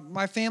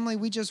 My family,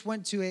 we just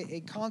went to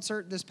a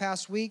concert this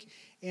past week,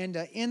 and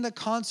in the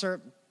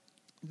concert,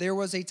 there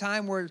was a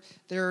time where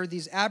there are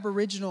these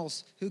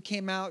Aboriginals who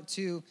came out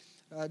to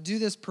do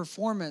this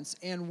performance,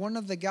 and one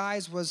of the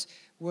guys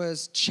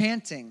was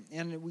chanting,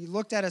 and we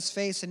looked at his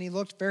face, and he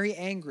looked very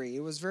angry.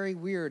 It was very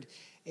weird.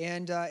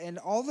 And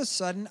all of a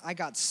sudden, I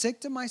got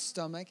sick to my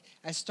stomach.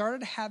 I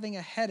started having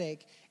a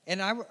headache,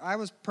 and I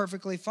was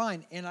perfectly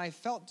fine. And I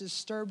felt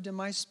disturbed in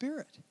my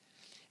spirit.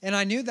 And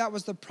I knew that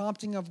was the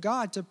prompting of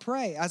God to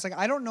pray. I was like,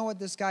 I don't know what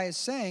this guy is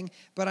saying,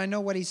 but I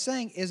know what he's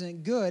saying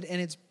isn't good, and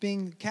it's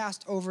being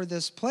cast over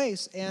this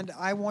place. And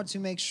I want to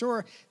make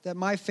sure that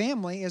my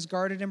family is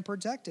guarded and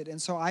protected. And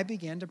so I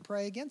began to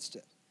pray against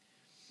it.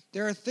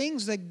 There are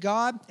things that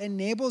God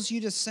enables you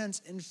to sense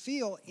and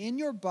feel in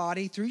your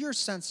body, through your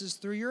senses,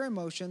 through your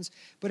emotions,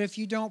 but if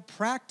you don't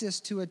practice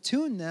to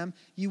attune them,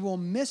 you will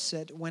miss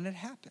it when it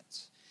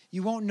happens.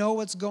 You won't know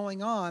what's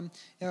going on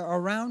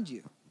around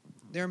you.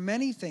 There are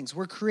many things.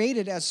 We're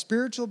created as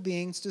spiritual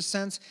beings to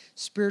sense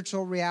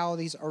spiritual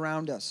realities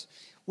around us.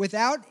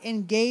 Without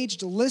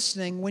engaged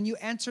listening, when you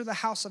enter the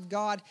house of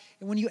God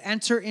and when you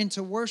enter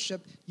into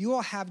worship, you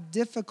will have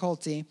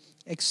difficulty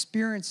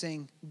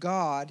experiencing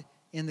God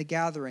in the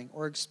gathering,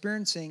 or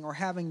experiencing or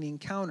having the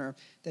encounter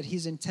that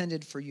he's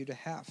intended for you to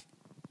have.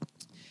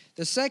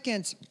 The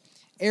second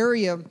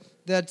area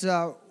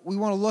that we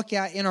want to look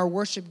at in our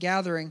worship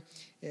gathering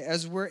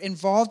as we're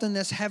involved in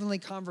this heavenly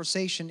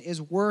conversation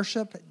is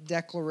worship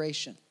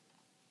declaration.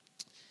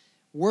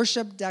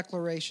 Worship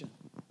declaration.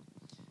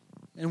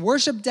 And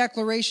worship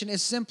declaration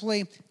is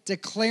simply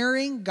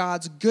declaring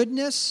God's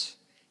goodness,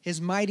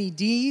 his mighty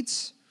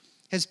deeds,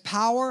 his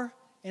power,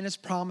 and his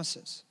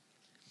promises.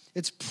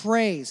 It's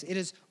praise. It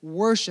is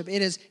worship.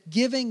 It is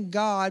giving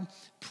God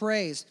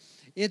praise.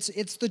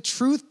 It's the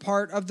truth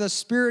part of the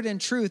spirit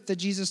and truth that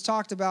Jesus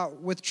talked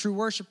about with true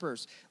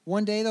worshipers.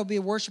 One day there'll be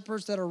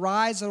worshipers that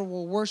arise that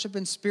will worship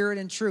in spirit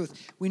and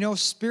truth. We know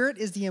spirit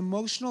is the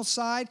emotional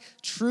side.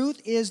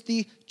 Truth is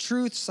the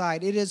truth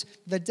side. It is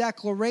the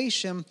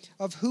declaration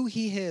of who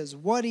he is,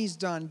 what he's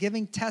done,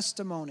 giving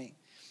testimony.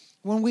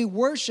 When we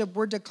worship,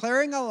 we're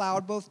declaring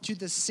aloud both to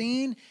the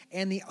seen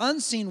and the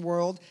unseen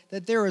world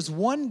that there is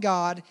one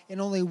God and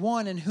only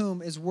one in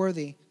whom is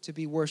worthy to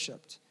be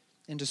worshiped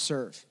and to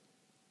serve.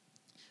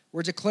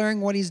 We're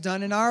declaring what he's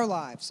done in our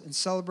lives and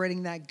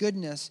celebrating that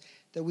goodness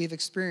that we've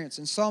experienced.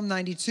 In Psalm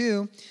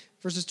 92,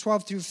 verses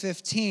 12 through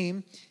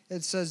 15,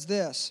 it says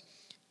this,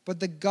 "But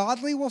the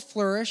godly will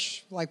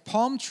flourish like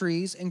palm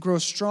trees and grow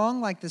strong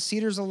like the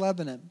cedars of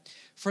Lebanon,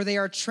 for they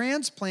are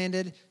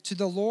transplanted to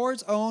the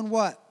Lord's own"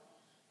 what?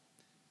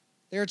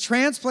 They are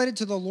transplanted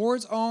to the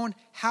Lord's own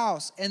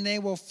house, and they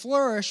will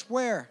flourish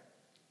where?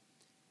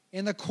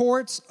 In the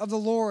courts of the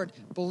Lord.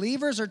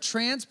 Believers are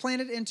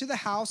transplanted into the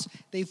house.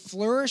 They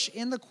flourish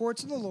in the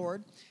courts of the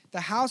Lord.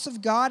 The house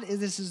of God,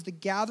 this is the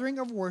gathering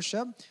of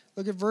worship.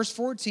 Look at verse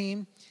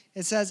 14.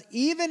 It says,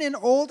 "Even in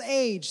old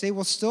age, they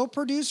will still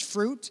produce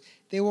fruit.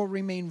 They will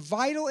remain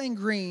vital and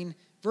green."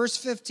 Verse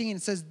 15,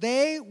 it says,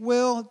 "They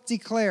will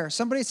declare."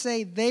 Somebody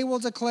say, "They will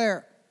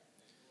declare."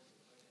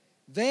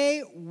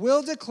 They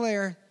will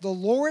declare, "The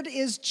Lord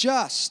is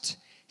just.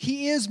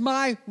 He is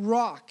my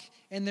rock,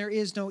 and there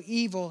is no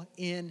evil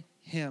in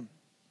him."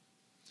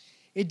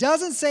 It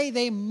doesn't say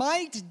they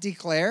might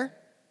declare,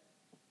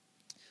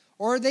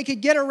 or they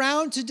could get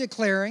around to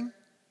declaring.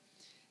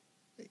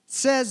 It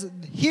says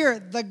here,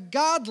 the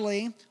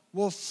godly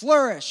will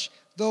flourish.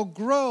 They'll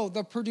grow.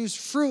 They'll produce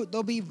fruit.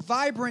 They'll be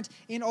vibrant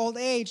in old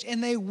age,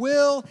 and they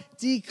will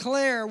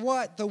declare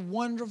what? The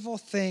wonderful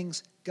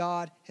things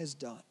God has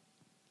done.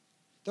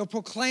 They'll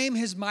proclaim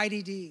his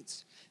mighty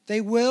deeds.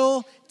 They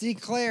will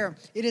declare.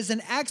 It is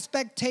an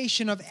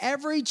expectation of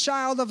every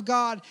child of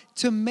God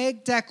to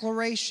make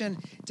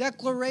declaration.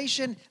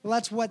 Declaration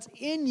lets what's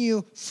in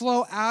you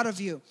flow out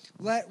of you.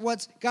 Let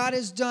what God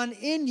has done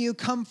in you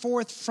come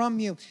forth from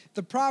you.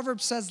 The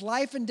proverb says,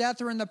 "Life and death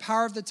are in the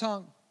power of the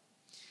tongue."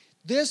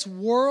 This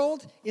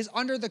world is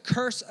under the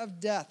curse of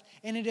death,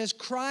 and it is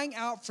crying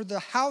out for the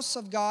house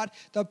of God,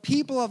 the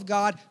people of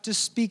God, to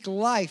speak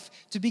life,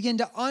 to begin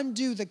to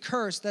undo the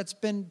curse that's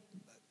been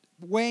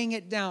weighing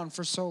it down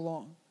for so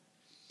long.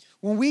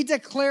 When we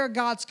declare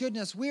God's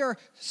goodness, we are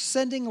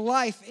sending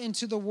life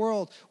into the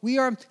world. We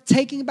are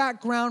taking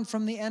back ground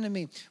from the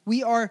enemy.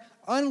 We are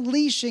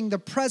unleashing the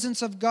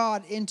presence of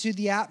God into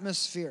the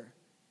atmosphere.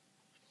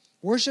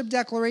 Worship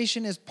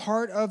declaration is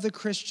part of the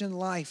Christian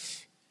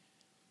life.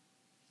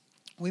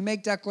 We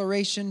make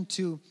declaration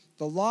to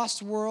the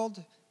lost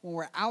world, when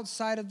we're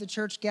outside of the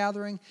church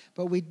gathering,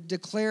 but we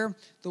declare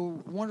the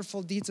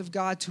wonderful deeds of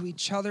God to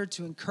each other,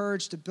 to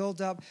encourage, to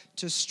build up,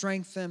 to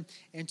strengthen,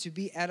 and to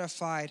be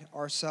edified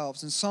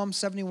ourselves. In Psalm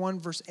 71,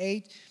 verse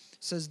 8,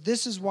 says,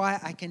 "This is why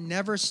I can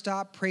never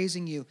stop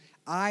praising you.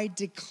 I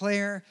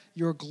declare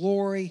your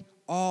glory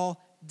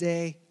all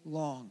day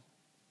long."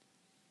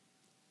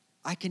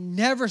 I can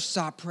never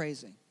stop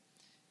praising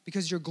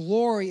because your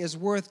glory is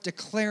worth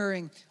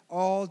declaring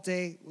all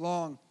day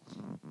long.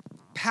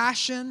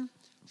 Passion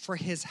for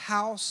his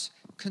house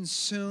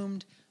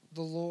consumed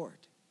the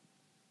Lord.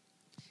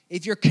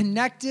 If you're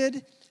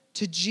connected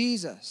to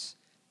Jesus,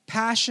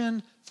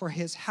 passion for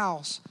his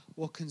house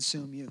will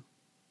consume you.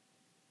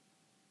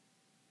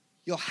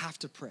 You'll have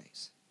to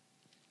praise.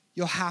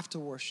 You'll have to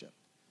worship.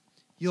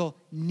 You'll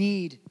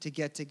need to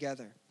get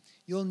together.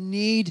 You'll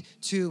need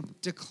to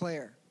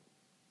declare.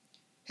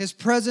 His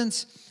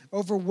presence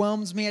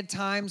overwhelms me at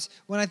times.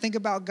 When I think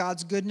about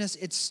God's goodness,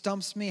 it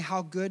stumps me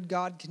how good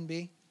God can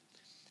be.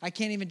 I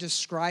can't even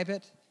describe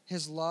it,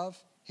 his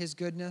love, his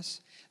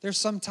goodness. There's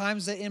some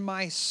times that in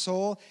my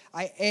soul,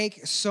 I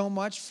ache so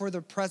much for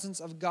the presence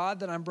of God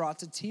that I'm brought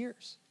to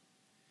tears.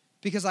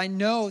 Because I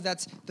know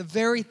that's the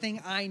very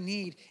thing I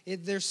need.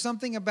 There's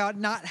something about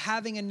not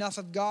having enough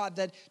of God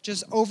that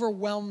just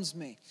overwhelms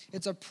me.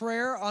 It's a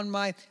prayer on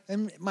my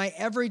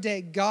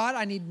everyday. God,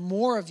 I need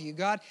more of you.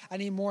 God, I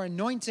need more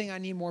anointing. I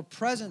need more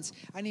presence.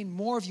 I need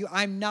more of you.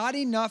 I'm not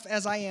enough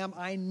as I am.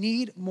 I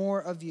need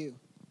more of you.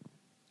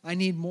 I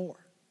need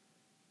more.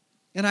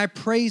 And I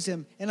praise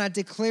him, and I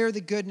declare the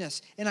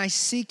goodness, and I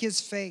seek his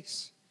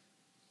face.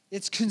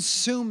 It's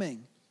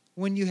consuming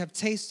when you have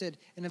tasted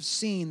and have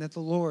seen that the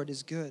Lord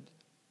is good.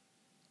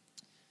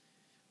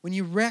 When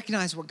you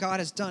recognize what God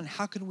has done,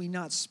 how can we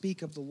not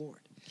speak of the Lord?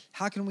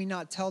 How can we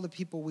not tell the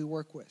people we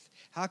work with?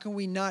 How can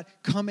we not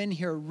come in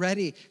here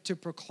ready to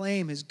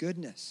proclaim his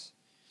goodness?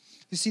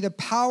 You see, the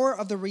power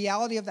of the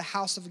reality of the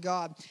house of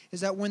God is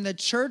that when the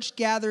church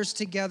gathers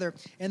together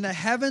and the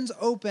heavens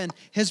open,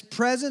 his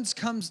presence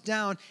comes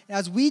down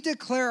as we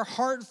declare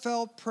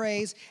heartfelt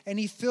praise and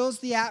he fills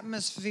the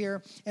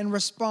atmosphere and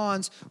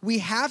responds. We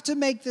have to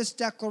make this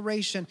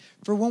declaration.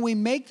 For when we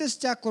make this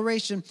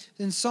declaration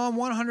in Psalm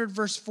 100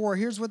 verse 4,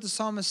 here's what the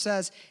psalmist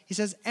says. He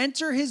says,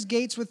 "Enter his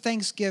gates with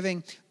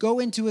thanksgiving, go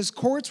into his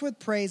courts with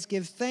praise,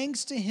 give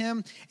thanks to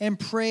him and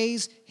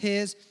praise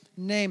his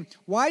name."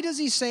 Why does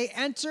he say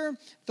enter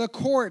the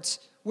courts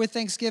with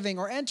thanksgiving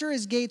or enter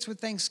his gates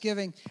with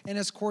thanksgiving and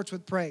his courts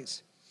with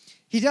praise?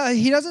 He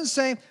doesn't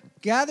say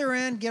gather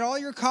in, get all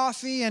your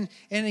coffee and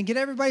get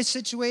everybody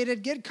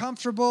situated, get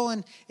comfortable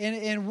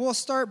and we'll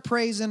start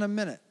praise in a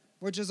minute,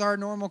 which is our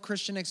normal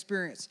Christian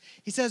experience.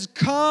 He says,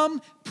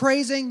 come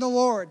praising the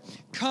Lord.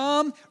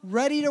 Come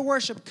ready to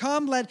worship.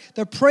 Come, let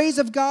the praise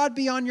of God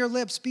be on your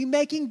lips. Be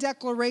making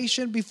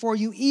declaration before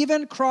you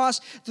even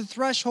cross the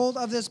threshold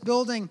of this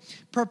building.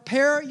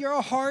 Prepare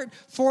your heart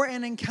for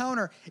an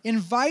encounter.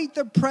 Invite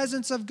the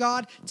presence of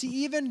God to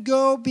even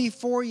go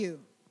before you.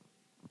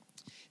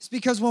 It's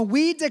because when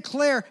we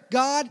declare,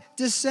 God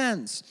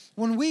descends.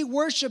 When we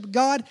worship,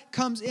 God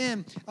comes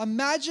in.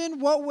 Imagine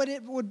what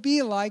it would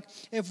be like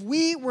if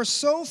we were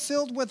so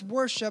filled with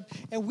worship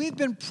and we've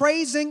been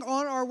praising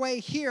on our way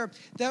here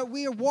that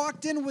we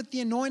walked in with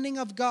the anointing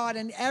of God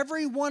and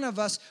every one of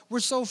us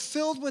were so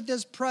filled with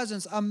his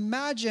presence.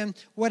 Imagine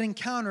what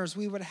encounters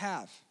we would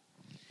have.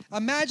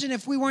 Imagine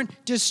if we weren't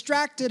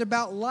distracted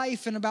about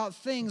life and about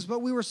things, but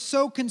we were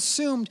so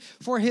consumed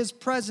for his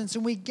presence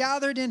and we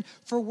gathered in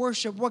for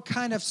worship, what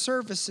kind of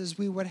services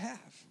we would have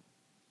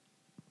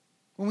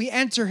when we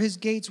enter his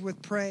gates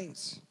with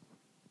praise.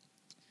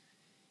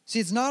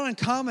 See, it's not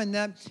uncommon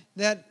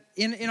that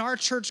in our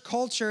church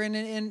culture,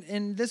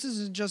 and this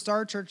isn't just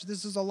our church,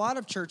 this is a lot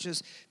of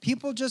churches,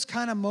 people just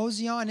kind of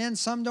mosey on in.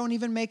 Some don't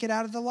even make it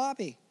out of the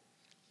lobby.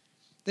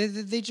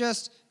 They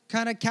just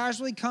kind of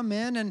casually come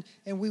in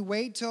and we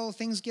wait till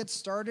things get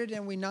started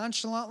and we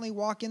nonchalantly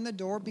walk in the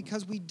door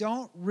because we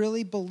don't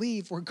really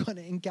believe we're going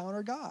to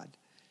encounter God.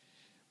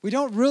 We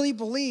don't really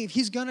believe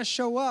he's going to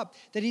show up,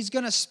 that he's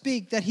going to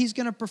speak, that he's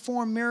going to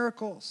perform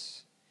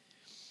miracles.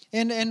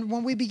 And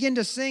when we begin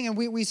to sing, and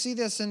we see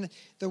this in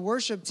the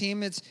worship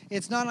team,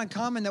 it's not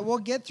uncommon that we'll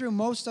get through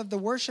most of the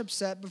worship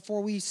set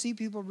before we see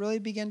people really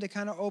begin to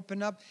kind of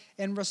open up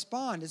and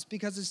respond. It's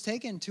because it's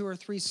taken 2 or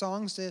 3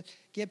 songs to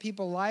get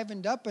people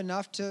livened up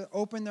enough to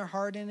open their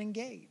heart and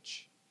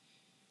engage.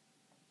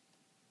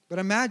 But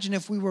imagine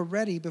if we were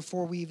ready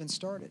before we even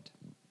started.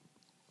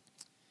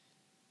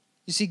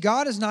 You see,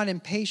 God is not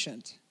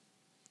impatient.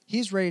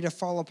 He's ready to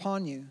fall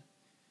upon you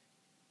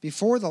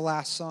before the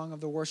last song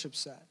of the worship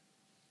set.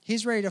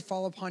 He's ready to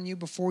fall upon you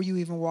before you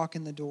even walk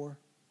in the door.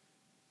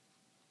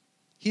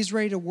 He's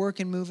ready to work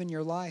and move in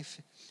your life.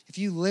 If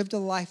you lived a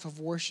life of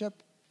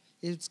worship,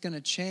 it's going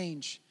to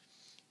change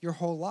your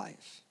whole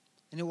life.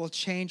 And it will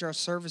change our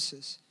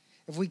services.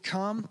 If we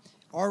come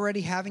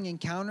already having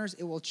encounters,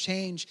 it will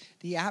change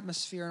the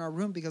atmosphere in our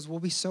room because we'll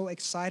be so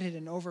excited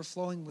and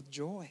overflowing with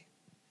joy.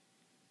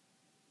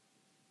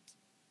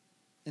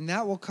 And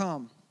that will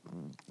come.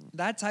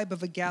 That type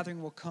of a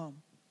gathering will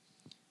come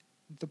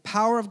the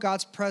power of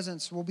God's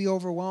presence will be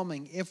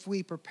overwhelming if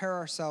we prepare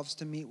ourselves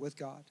to meet with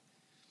God.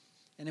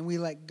 And then we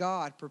let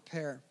God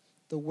prepare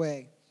the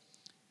way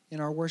in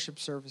our worship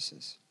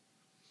services.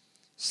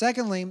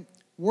 Secondly,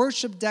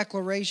 worship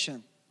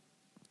declaration.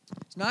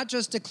 It's not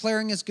just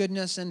declaring His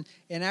goodness and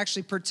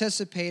actually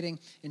participating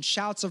in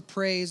shouts of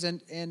praise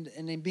and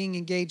in being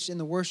engaged in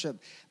the worship.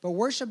 But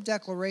worship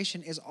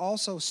declaration is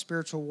also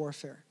spiritual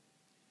warfare.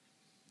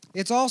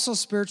 It's also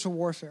spiritual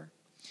warfare.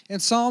 In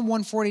Psalm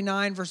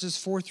 149, verses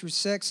 4 through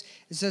 6,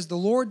 it says, "The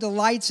Lord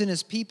delights in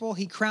His people.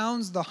 He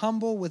crowns the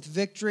humble with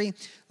victory.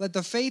 Let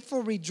the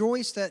faithful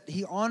rejoice that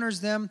He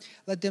honors them.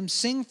 Let them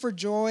sing for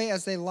joy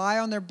as they lie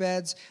on their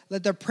beds.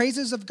 Let the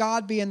praises of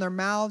God be in their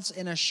mouths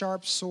and a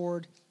sharp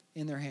sword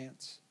in their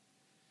hands."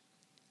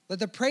 Let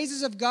the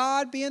praises of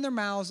God be in their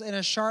mouths and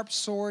a sharp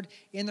sword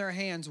in their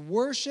hands.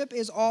 Worship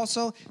is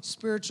also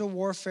spiritual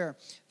warfare.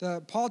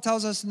 Paul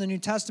tells us in the New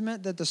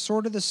Testament that the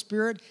sword of the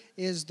Spirit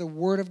is the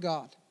Word of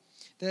God.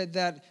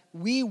 That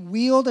we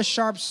wield a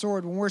sharp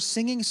sword. When we're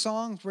singing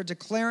songs, we're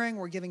declaring,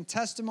 we're giving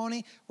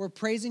testimony, we're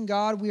praising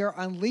God, we are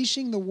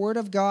unleashing the Word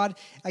of God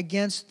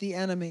against the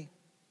enemy.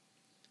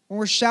 When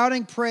we're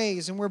shouting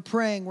praise and we're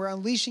praying, we're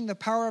unleashing the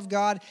power of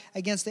God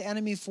against the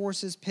enemy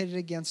forces pitted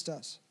against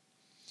us.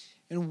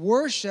 And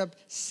worship,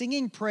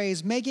 singing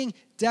praise, making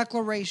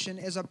declaration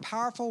is a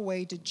powerful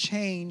way to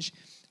change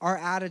our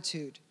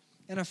attitude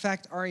and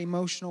affect our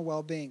emotional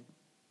well-being.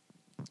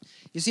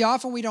 You see,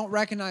 often we don't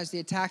recognize the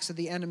attacks of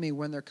the enemy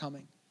when they're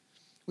coming.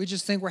 We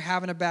just think we're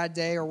having a bad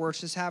day, or we're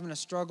just having a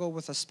struggle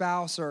with a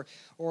spouse, or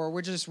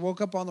we just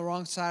woke up on the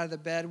wrong side of the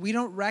bed. We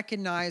don't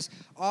recognize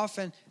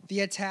often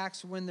the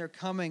attacks when they're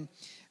coming.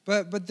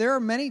 But there are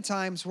many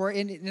times where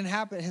it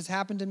has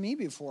happened to me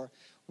before,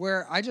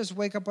 where I just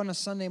wake up on a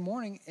Sunday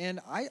morning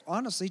and I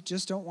honestly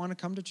just don't want to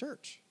come to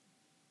church.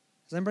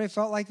 Has anybody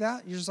felt like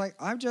that? You're just like,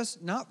 I'm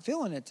just not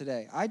feeling it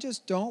today. I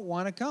just don't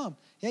want to come.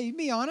 Yeah, you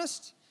be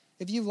honest.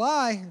 If you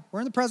lie,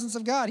 we're in the presence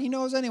of God. He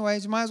knows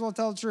anyways. You might as well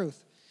tell the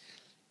truth.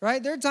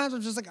 Right? There are times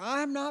I'm just like,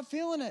 I'm not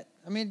feeling it.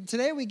 I mean,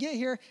 today we get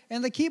here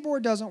and the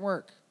keyboard doesn't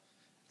work.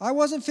 I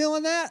wasn't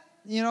feeling that.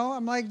 You know,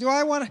 I'm like, do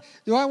I want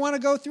to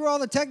go through all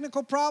the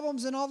technical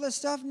problems and all this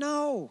stuff?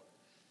 No.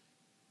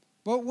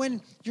 But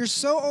when you're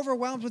so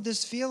overwhelmed with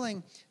this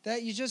feeling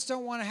that you just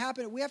don't want to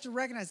happen, we have to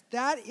recognize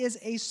that is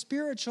a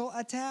spiritual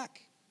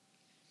attack.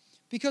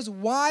 Because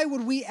why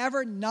would we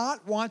ever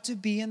not want to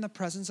be in the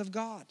presence of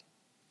God?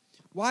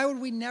 Why would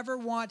we never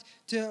want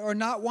to or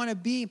not want to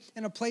be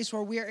in a place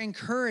where we are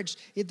encouraged?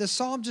 The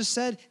psalm just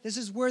said, this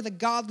is where the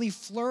godly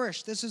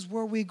flourish. This is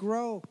where we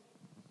grow.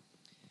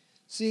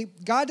 See,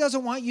 God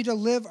doesn't want you to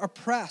live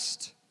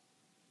oppressed.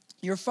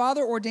 Your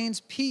Father ordains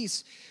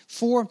peace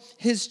for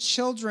His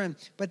children,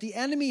 but the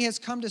enemy has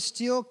come to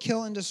steal,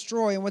 kill, and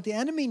destroy. And what the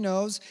enemy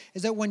knows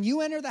is that when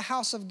you enter the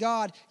house of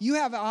God, you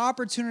have an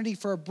opportunity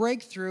for a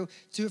breakthrough,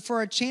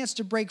 for a chance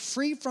to break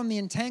free from the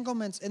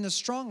entanglements and the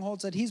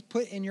strongholds that He's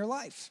put in your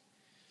life.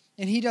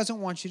 And He doesn't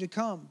want you to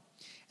come.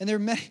 And there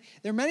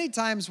are many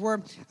times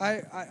where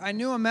I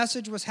knew a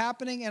message was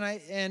happening,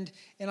 and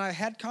I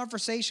had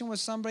conversation with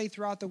somebody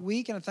throughout the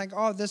week, and I think,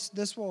 oh,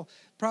 this will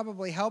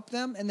probably help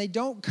them, and they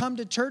don't come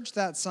to church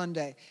that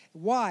Sunday.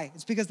 Why?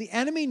 It's because the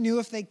enemy knew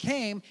if they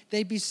came,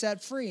 they'd be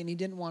set free, and he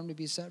didn't want them to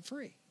be set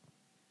free.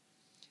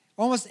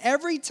 Almost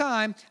every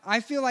time I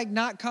feel like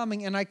not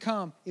coming and I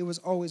come, it was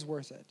always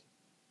worth it.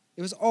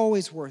 It was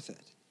always worth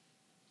it.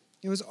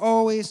 It was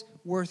always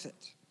worth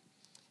it.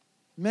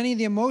 Many of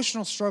the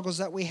emotional struggles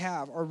that we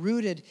have are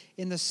rooted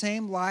in the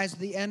same lies of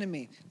the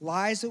enemy,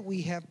 lies that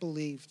we have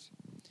believed,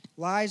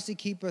 lies that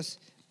keep us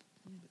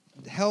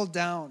held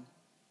down.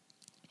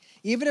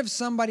 Even if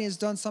somebody has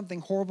done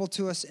something horrible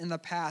to us in the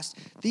past,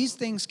 these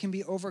things can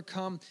be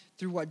overcome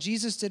through what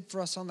Jesus did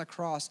for us on the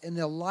cross and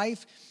the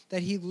life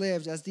that He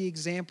lived as the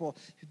example.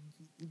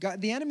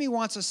 God, the enemy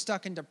wants us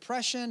stuck in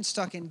depression,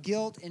 stuck in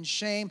guilt and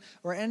shame,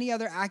 or any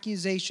other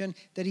accusation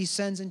that he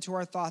sends into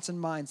our thoughts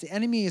and minds. The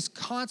enemy is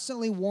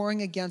constantly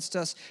warring against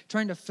us,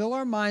 trying to fill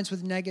our minds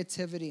with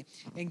negativity.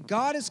 And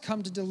God has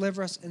come to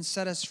deliver us and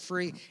set us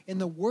free.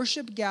 And the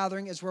worship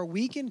gathering is where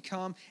we can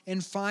come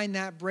and find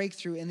that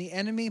breakthrough. And the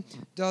enemy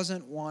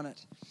doesn't want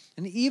it.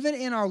 And even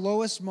in our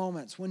lowest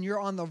moments, when you're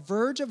on the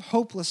verge of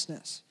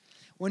hopelessness,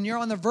 when you're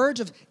on the verge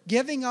of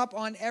giving up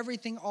on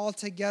everything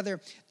altogether,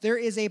 there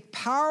is a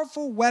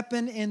powerful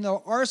weapon in the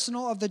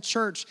arsenal of the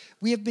church.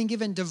 We have been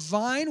given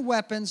divine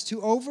weapons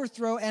to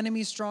overthrow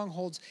enemy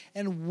strongholds,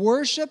 and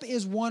worship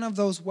is one of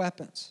those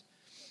weapons.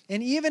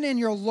 And even in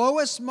your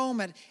lowest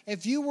moment,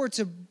 if you were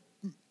to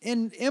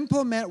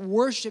implement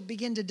worship,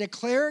 begin to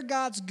declare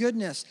God's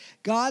goodness,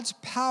 God's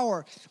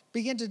power,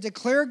 begin to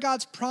declare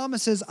God's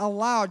promises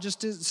aloud, just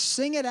to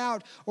sing it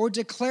out or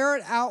declare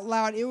it out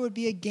loud, it would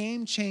be a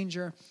game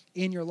changer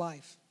in your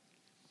life.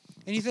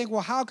 And you think, well,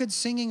 how could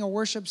singing a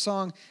worship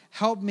song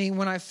help me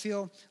when I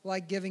feel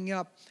like giving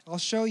up? I'll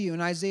show you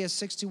in Isaiah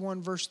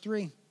 61, verse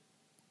 3.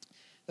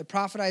 The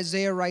prophet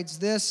Isaiah writes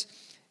this.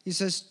 He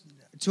says,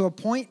 to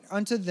appoint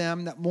unto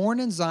them that mourn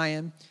in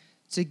Zion,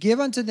 to give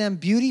unto them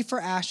beauty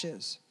for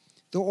ashes,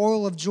 the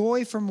oil of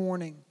joy for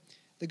mourning,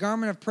 the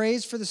garment of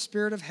praise for the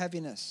spirit of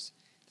heaviness,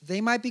 that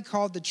they might be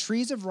called the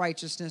trees of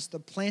righteousness, the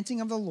planting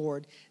of the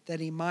Lord,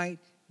 that he might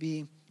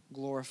be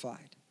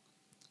glorified.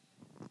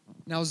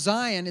 Now,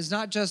 Zion is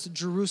not just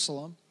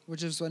Jerusalem,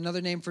 which is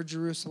another name for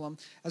Jerusalem.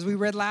 As we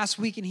read last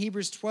week in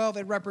Hebrews 12,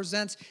 it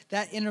represents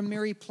that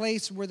intermediary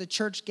place where the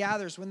church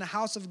gathers. When the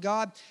house of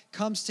God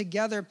comes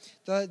together,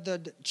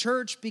 the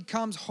church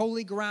becomes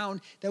holy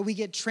ground that we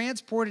get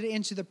transported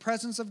into the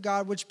presence of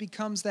God, which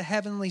becomes the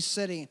heavenly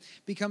city,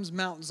 becomes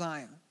Mount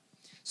Zion.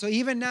 So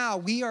even now,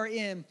 we are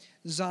in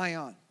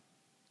Zion.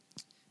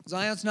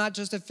 Zion's not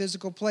just a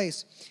physical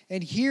place.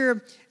 And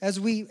here, as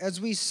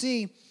we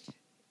see,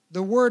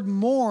 the word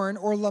mourn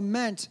or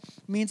lament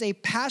means a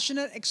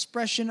passionate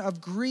expression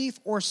of grief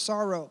or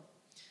sorrow.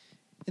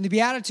 In the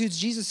Beatitudes,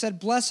 Jesus said,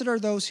 "Blessed are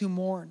those who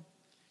mourn.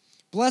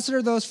 Blessed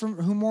are those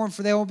who mourn,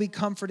 for they will be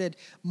comforted."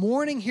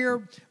 Mourning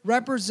here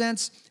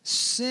represents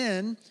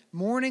sin,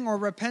 mourning or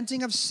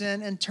repenting of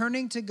sin, and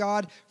turning to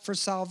God for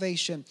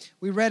salvation.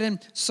 We read in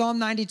Psalm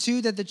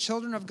 92 that the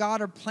children of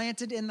God are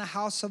planted in the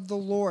house of the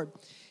Lord.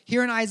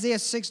 Here in Isaiah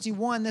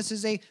 61, this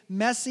is a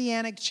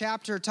messianic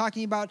chapter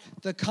talking about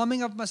the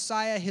coming of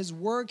Messiah, his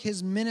work,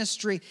 his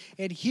ministry.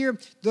 And here,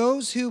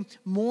 those who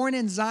mourn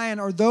in Zion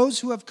are those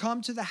who have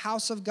come to the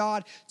house of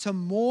God to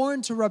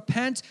mourn, to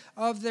repent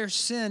of their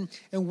sin.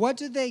 And what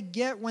do they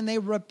get when they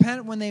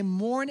repent, when they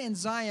mourn in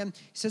Zion?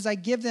 He says, "I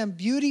give them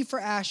beauty for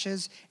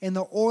ashes and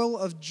the oil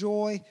of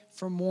joy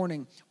for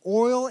mourning."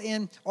 Oil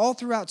in all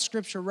throughout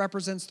Scripture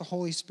represents the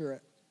Holy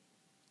Spirit.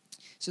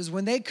 It says,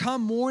 when they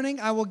come mourning,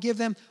 I will give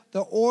them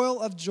the oil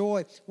of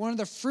joy. One of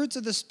the fruits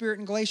of the Spirit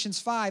in Galatians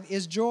 5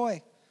 is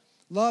joy.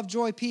 Love,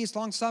 joy, peace,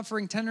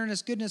 long-suffering,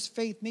 tenderness, goodness,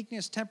 faith,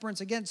 meekness,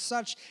 temperance. Against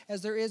such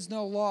as there is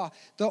no law.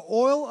 The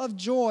oil of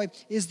joy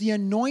is the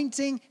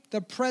anointing, the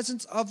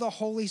presence of the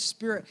Holy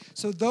Spirit.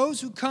 So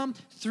those who come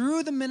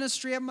through the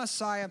ministry of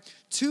Messiah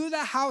to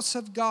the house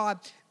of God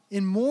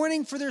in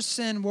mourning for their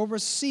sin will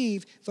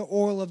receive the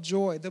oil of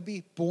joy. They'll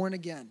be born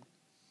again.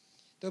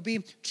 They'll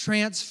be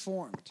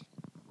transformed.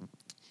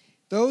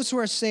 Those who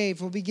are saved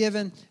will be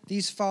given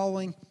these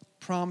following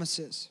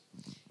promises.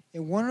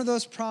 And one of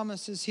those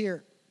promises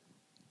here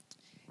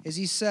is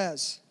he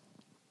says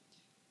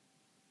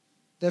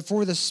that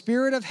for the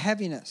spirit of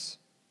heaviness,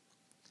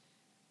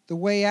 the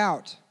way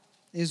out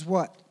is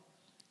what?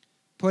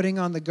 Putting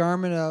on the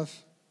garment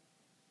of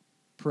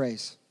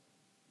praise.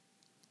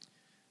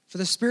 For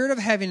the spirit of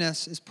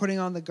heaviness is putting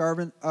on the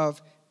garment of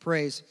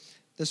praise.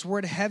 This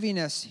word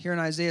heaviness here in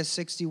Isaiah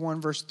 61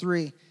 verse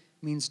 3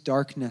 means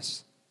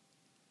darkness.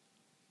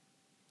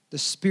 The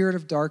spirit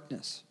of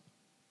darkness,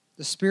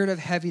 the spirit of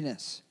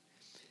heaviness.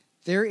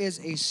 There is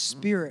a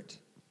spirit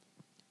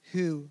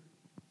who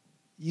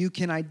you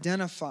can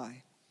identify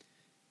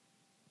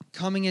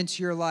coming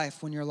into your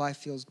life when your life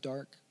feels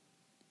dark,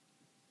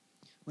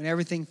 when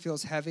everything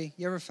feels heavy.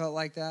 You ever felt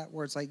like that,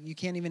 where it's like you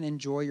can't even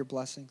enjoy your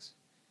blessings?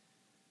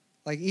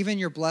 Like even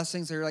your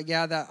blessings, they're like,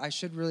 yeah, that I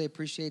should really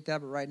appreciate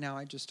that, but right now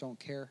I just don't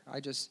care.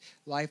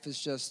 Life is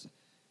just,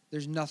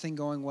 there's nothing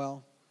going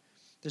well.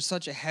 There's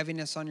such a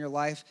heaviness on your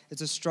life.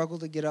 It's a struggle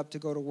to get up to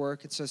go to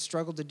work. It's a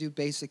struggle to do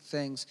basic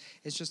things.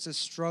 It's just a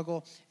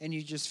struggle, and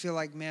you just feel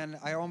like, man,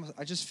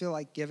 I just feel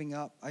like giving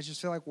up. I just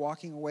feel like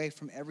walking away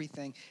from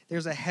everything.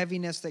 There's a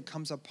heaviness that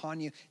comes upon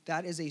you.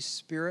 That is a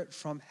spirit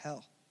from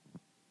hell.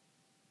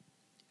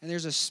 And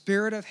there's a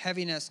spirit of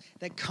heaviness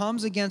that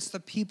comes against the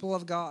people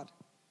of God.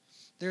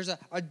 There's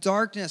a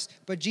darkness,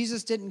 but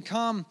Jesus didn't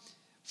come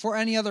for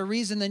any other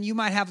reason than you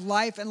might have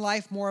life and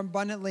life more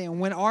abundantly. And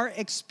when our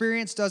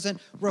experience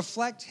doesn't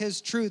reflect his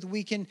truth,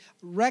 we can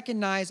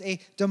recognize a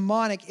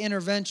demonic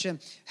intervention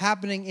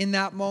happening in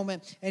that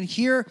moment. And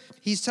here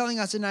he's telling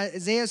us in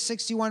Isaiah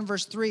 61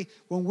 verse 3,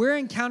 when we're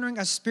encountering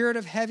a spirit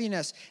of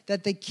heaviness,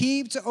 that the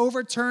key to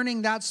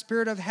overturning that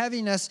spirit of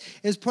heaviness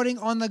is putting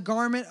on the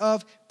garment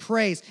of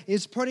praise,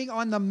 is putting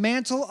on the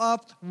mantle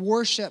of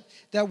worship.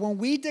 That when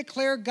we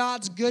declare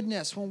God's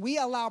goodness, when we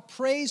allow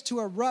praise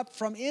to erupt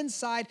from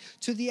inside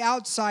to the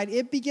outside,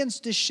 it begins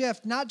to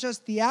shift not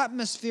just the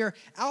atmosphere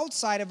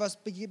outside of us,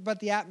 but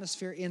the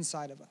atmosphere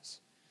inside of us.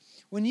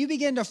 When you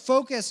begin to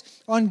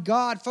focus on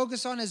God,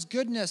 focus on his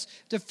goodness,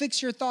 to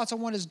fix your thoughts on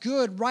what is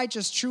good,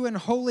 righteous, true, and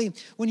holy,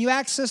 when you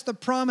access the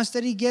promise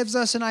that he gives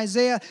us in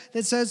Isaiah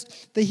that says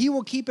that he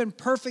will keep in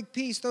perfect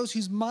peace those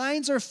whose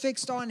minds are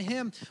fixed on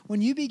him,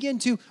 when you begin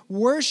to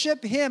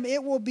worship him,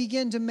 it will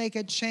begin to make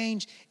a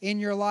change in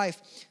your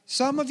life.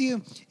 Some of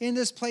you in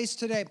this place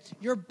today,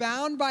 you're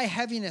bound by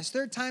heaviness.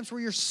 There are times where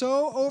you're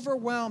so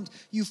overwhelmed,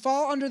 you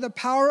fall under the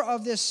power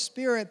of this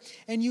spirit,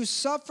 and you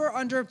suffer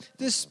under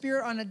this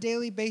spirit on a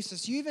daily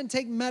basis. You even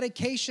take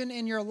medication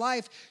in your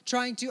life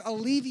trying to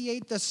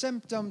alleviate the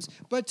symptoms,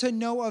 but to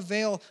no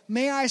avail.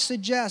 May I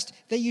suggest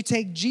that you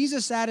take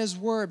Jesus at his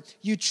word.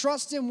 You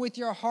trust him with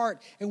your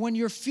heart, and when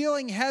you're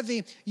feeling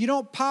heavy, you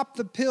don't pop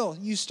the pill.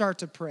 You start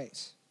to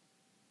praise.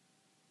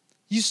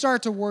 You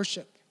start to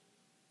worship.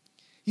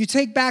 You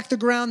take back the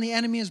ground the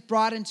enemy has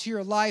brought into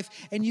your life,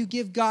 and you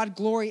give God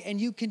glory, and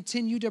you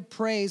continue to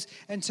praise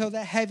until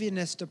the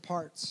heaviness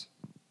departs.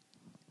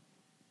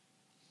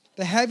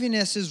 The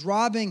heaviness is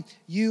robbing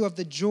you of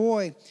the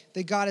joy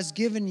that God has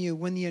given you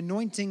when the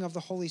anointing of the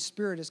Holy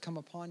Spirit has come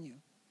upon you.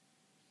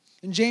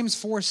 In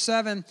James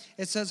 4:7,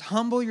 it says,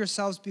 humble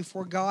yourselves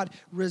before God,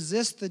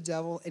 resist the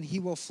devil, and he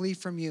will flee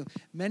from you.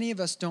 Many of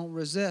us don't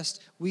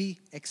resist, we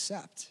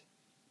accept.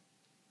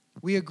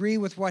 We agree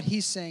with what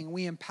he's saying.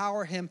 We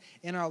empower him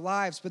in our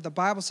lives. But the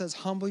Bible says,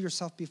 humble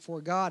yourself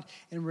before God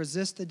and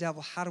resist the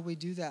devil. How do we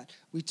do that?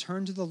 We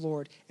turn to the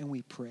Lord and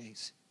we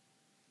praise.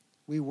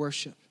 We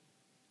worship.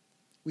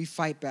 We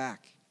fight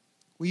back.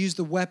 We use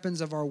the weapons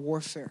of our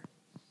warfare.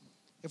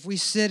 If we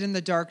sit in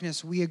the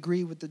darkness, we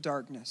agree with the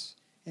darkness.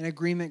 And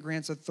agreement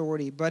grants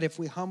authority. But if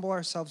we humble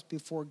ourselves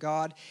before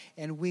God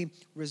and we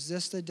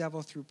resist the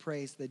devil through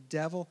praise, the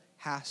devil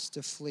has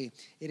to flee.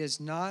 It is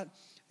not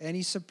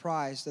any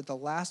surprise that the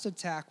last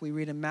attack we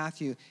read in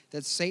Matthew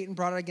that Satan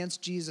brought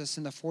against Jesus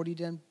in the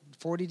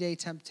 40-day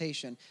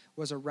temptation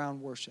was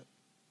around worship.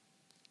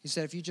 He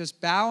said, if you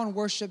just bow and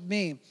worship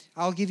me,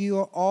 I'll give you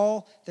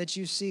all that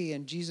you see.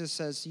 And Jesus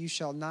says, you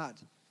shall not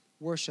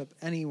worship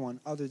anyone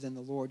other than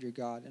the Lord your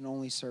God and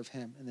only serve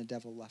him. And the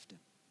devil left him.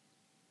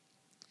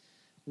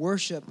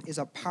 Worship is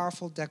a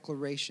powerful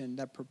declaration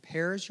that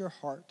prepares your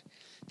heart,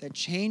 that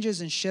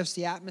changes and shifts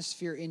the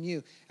atmosphere in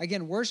you.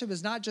 Again, worship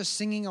is not just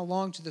singing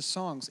along to the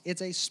songs.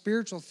 It's a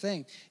spiritual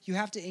thing. You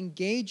have to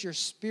engage your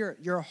spirit,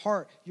 your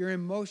heart, your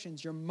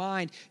emotions, your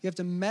mind. You have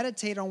to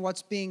meditate on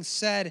what's being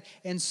said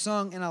and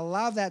sung and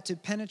allow that to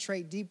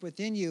penetrate deep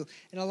within you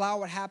and allow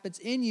what happens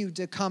in you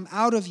to come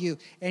out of you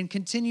and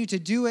continue to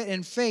do it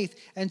in faith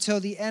until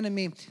the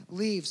enemy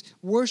leaves.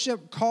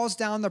 Worship calls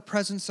down the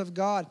presence of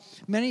God.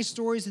 Many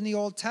stories in the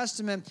Old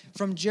Testament,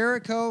 from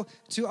Jericho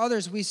to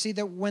others, we see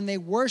that when they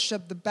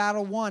worshiped, the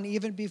battle won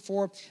even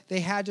before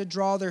they had to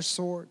draw their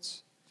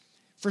swords.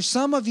 For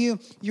some of you,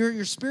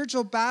 your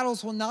spiritual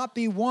battles will not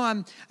be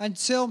won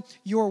until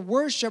your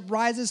worship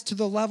rises to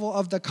the level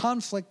of the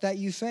conflict that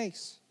you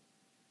face.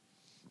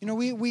 You know,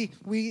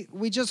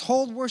 we just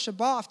hold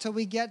worship off till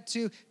we get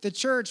to the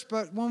church,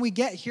 but when we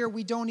get here,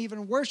 we don't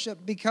even worship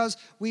because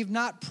we've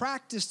not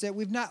practiced it,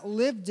 we've not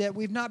lived it,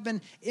 we've not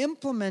been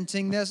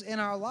implementing this in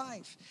our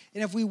life.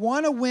 And if we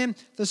want to win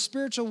the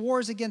spiritual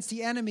wars against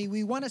the enemy,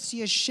 we want to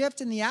see a shift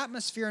in the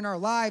atmosphere in our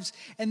lives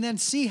and then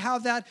see how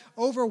that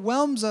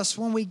overwhelms us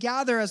when we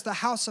gather as the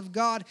house of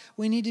God.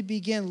 We need to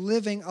begin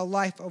living a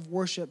life of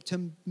worship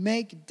to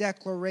make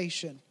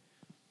declaration.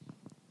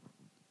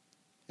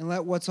 And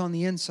let what's on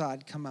the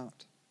inside come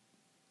out.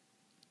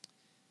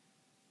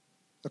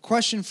 The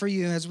question for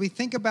you, as we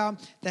think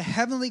about the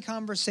heavenly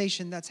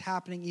conversation that's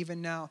happening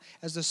even now,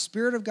 as the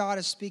Spirit of God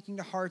is speaking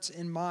to hearts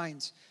and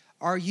minds,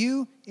 are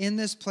you in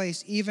this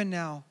place even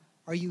now?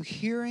 Are you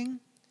hearing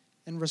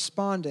and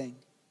responding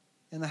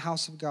in the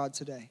house of God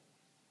today?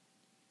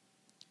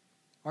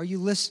 Are you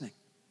listening?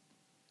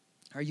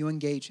 Are you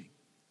engaging?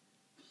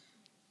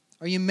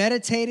 Are you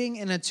meditating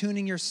and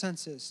attuning your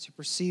senses to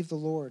perceive the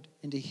Lord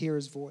and to hear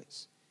his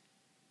voice?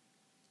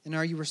 And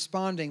are you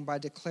responding by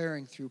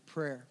declaring through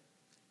prayer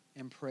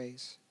and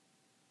praise?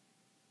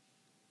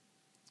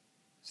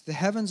 So the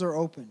heavens are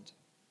opened,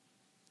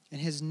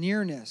 and his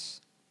nearness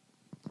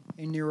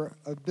and your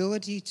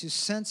ability to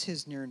sense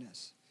his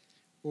nearness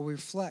will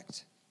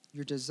reflect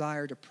your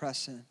desire to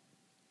press in.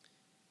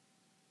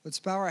 Let's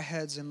bow our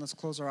heads and let's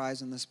close our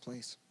eyes in this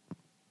place.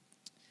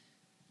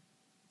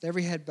 With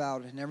every head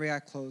bowed and every eye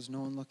closed,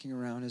 no one looking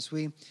around. As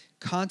we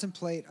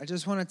contemplate, I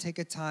just want to take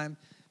a time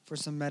for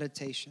some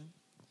meditation.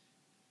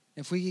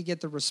 If we could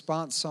get the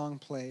response song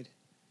played,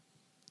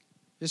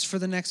 just for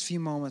the next few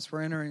moments,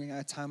 we're entering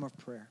a time of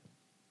prayer.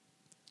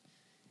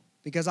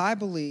 Because I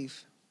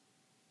believe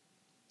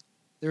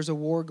there's a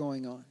war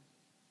going on.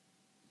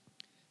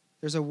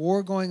 There's a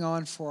war going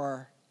on for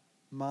our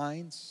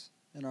minds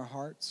and our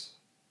hearts.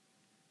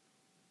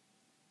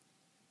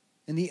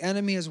 And the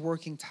enemy is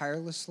working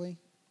tirelessly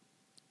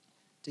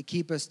to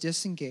keep us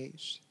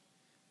disengaged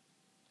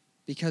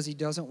because he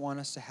doesn't want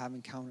us to have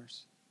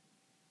encounters.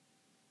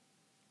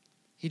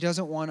 He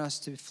doesn't want us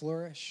to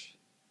flourish.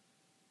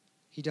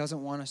 He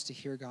doesn't want us to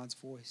hear God's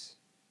voice.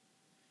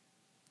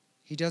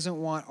 He doesn't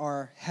want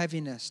our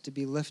heaviness to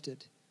be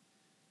lifted.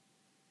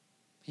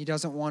 He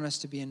doesn't want us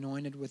to be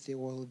anointed with the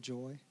oil of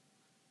joy.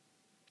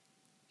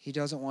 He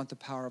doesn't want the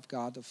power of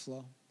God to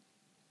flow.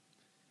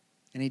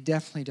 And he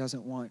definitely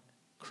doesn't want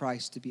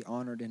Christ to be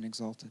honored and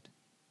exalted.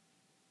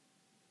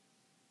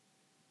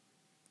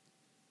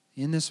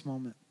 In this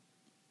moment,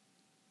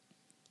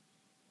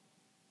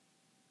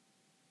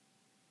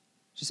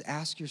 just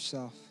ask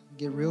yourself,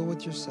 get real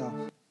with yourself.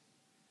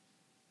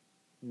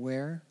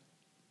 Where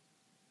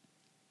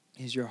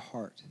is your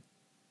heart?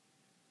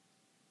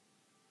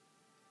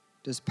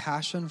 Does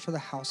passion for the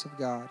house of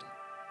God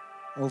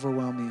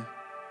overwhelm you?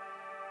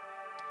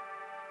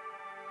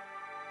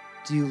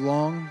 Do you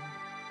long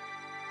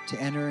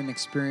to enter and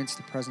experience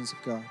the presence of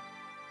God?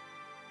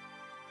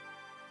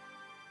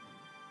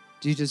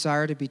 Do you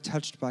desire to be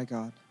touched by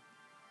God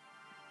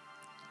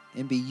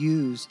and be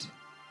used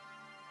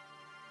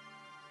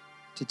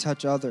to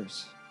touch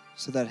others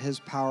so that his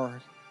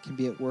power can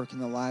be at work in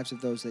the lives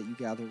of those that you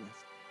gather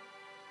with?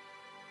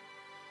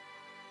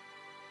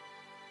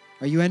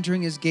 Are you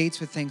entering his gates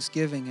with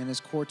thanksgiving and his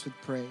courts with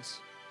praise?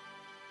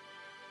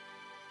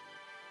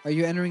 Are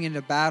you entering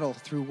into battle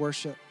through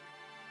worship?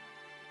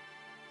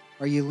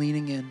 Are you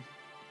leaning in?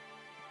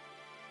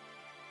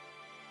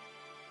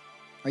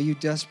 Are you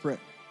desperate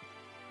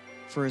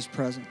for his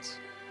presence?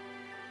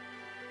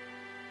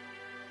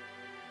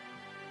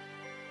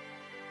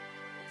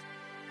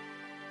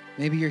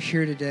 Maybe you're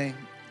here today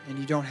and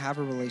you don't have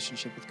a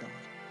relationship with God.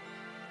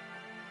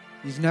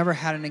 You've never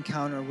had an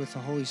encounter with the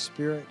Holy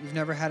Spirit. You've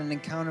never had an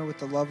encounter with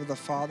the love of the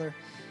Father.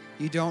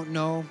 You don't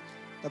know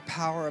the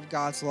power of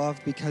God's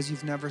love because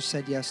you've never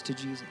said yes to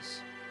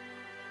Jesus.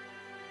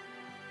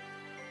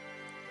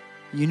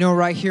 You know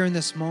right here in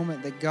this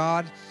moment that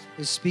God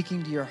is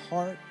speaking to your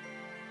heart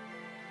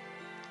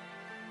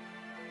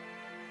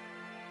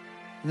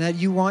and that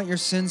you want your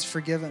sins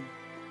forgiven.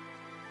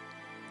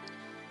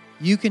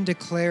 You can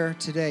declare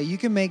today, you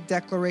can make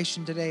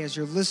declaration today as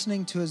you're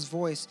listening to his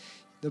voice.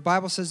 The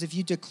Bible says if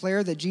you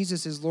declare that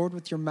Jesus is Lord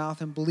with your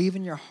mouth and believe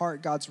in your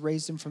heart God's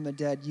raised him from the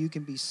dead, you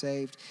can be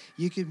saved.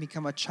 You can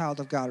become a child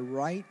of God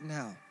right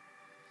now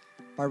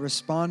by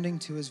responding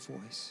to his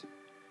voice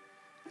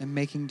and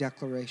making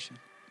declaration.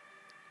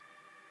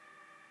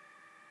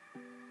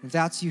 If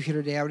that's you here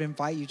today, I would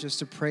invite you just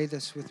to pray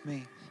this with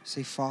me.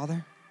 Say,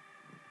 Father,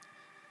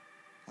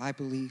 I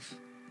believe.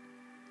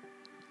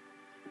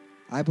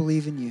 I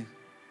believe in you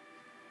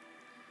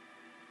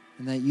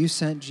and that you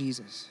sent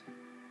Jesus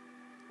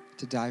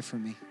to die for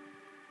me.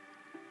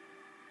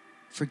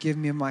 Forgive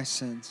me of my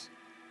sins.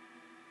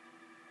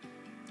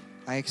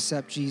 I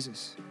accept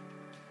Jesus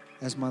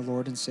as my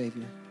Lord and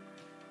Savior.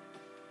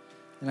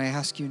 And I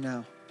ask you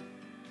now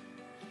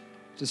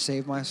to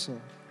save my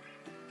soul.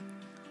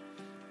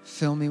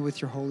 Fill me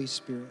with your Holy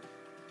Spirit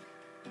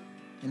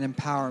and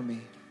empower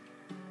me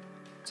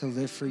to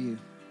live for you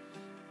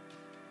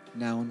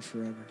now and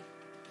forever.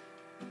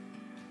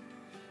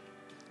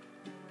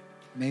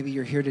 Maybe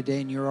you're here today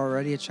and you're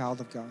already a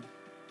child of God,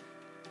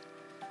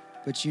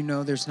 but you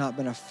know there's not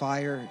been a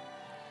fire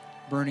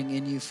burning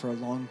in you for a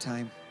long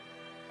time,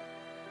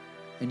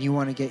 and you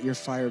want to get your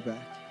fire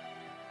back.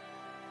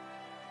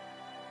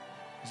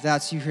 If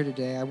that's you here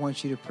today, I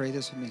want you to pray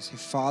this with me. Say,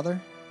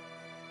 Father,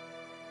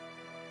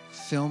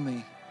 fill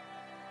me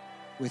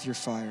with your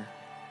fire.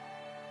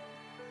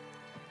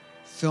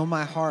 Fill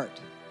my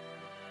heart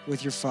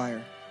with your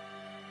fire.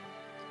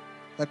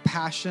 Let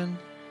passion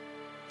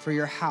for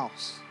your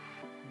house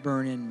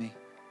burn in me.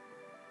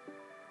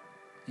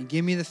 And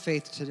give me the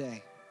faith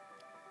today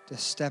to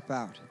step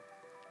out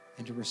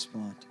and to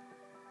respond.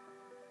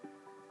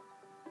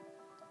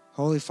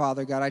 Holy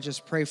Father, God, I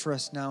just pray for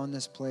us now in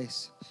this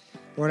place.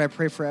 Lord, I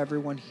pray for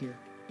everyone here.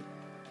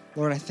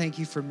 Lord, I thank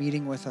you for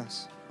meeting with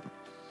us.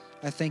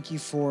 I thank you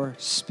for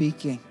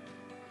speaking.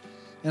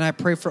 And I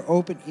pray for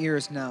open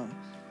ears now,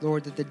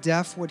 Lord, that the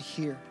deaf would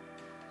hear,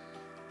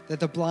 that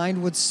the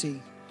blind would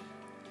see,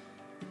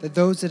 that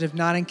those that have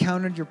not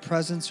encountered your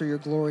presence or your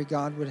glory,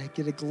 God, would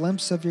get a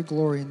glimpse of your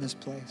glory in this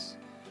place.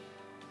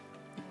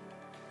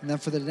 And then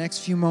for the next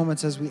few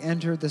moments as we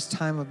enter this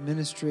time of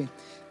ministry,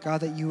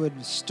 God, that you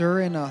would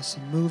stir in us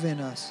and move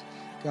in us,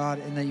 God,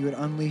 and that you would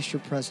unleash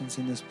your presence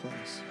in this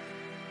place.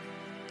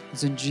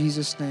 It's in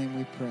Jesus' name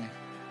we pray.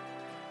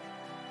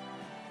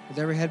 With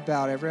every head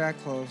bowed, every eye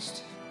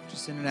closed,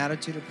 just in an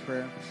attitude of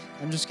prayer,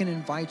 I'm just going to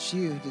invite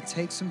you to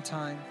take some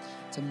time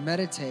to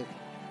meditate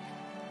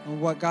on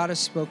what God has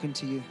spoken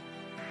to you.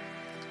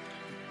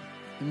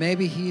 And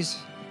maybe he's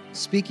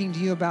speaking to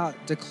you about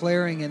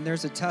declaring, and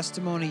there's a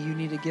testimony you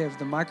need to give.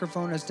 The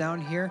microphone is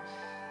down here,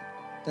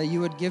 that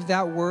you would give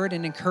that word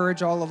and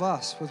encourage all of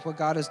us with what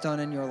God has done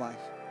in your life.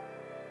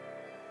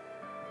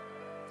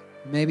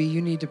 Maybe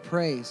you need to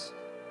praise.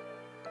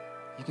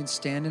 You can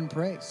stand and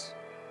praise.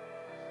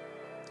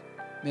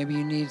 Maybe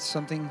you need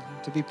something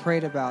to be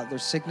prayed about.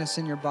 There's sickness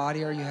in your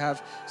body, or you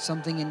have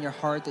something in your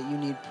heart that you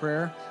need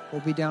prayer.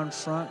 We'll be down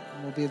front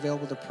and we'll be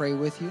available to pray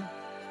with you.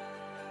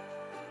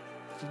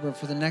 But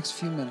for the next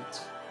few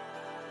minutes,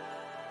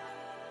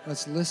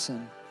 let's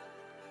listen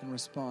and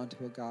respond to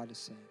what God is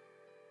saying.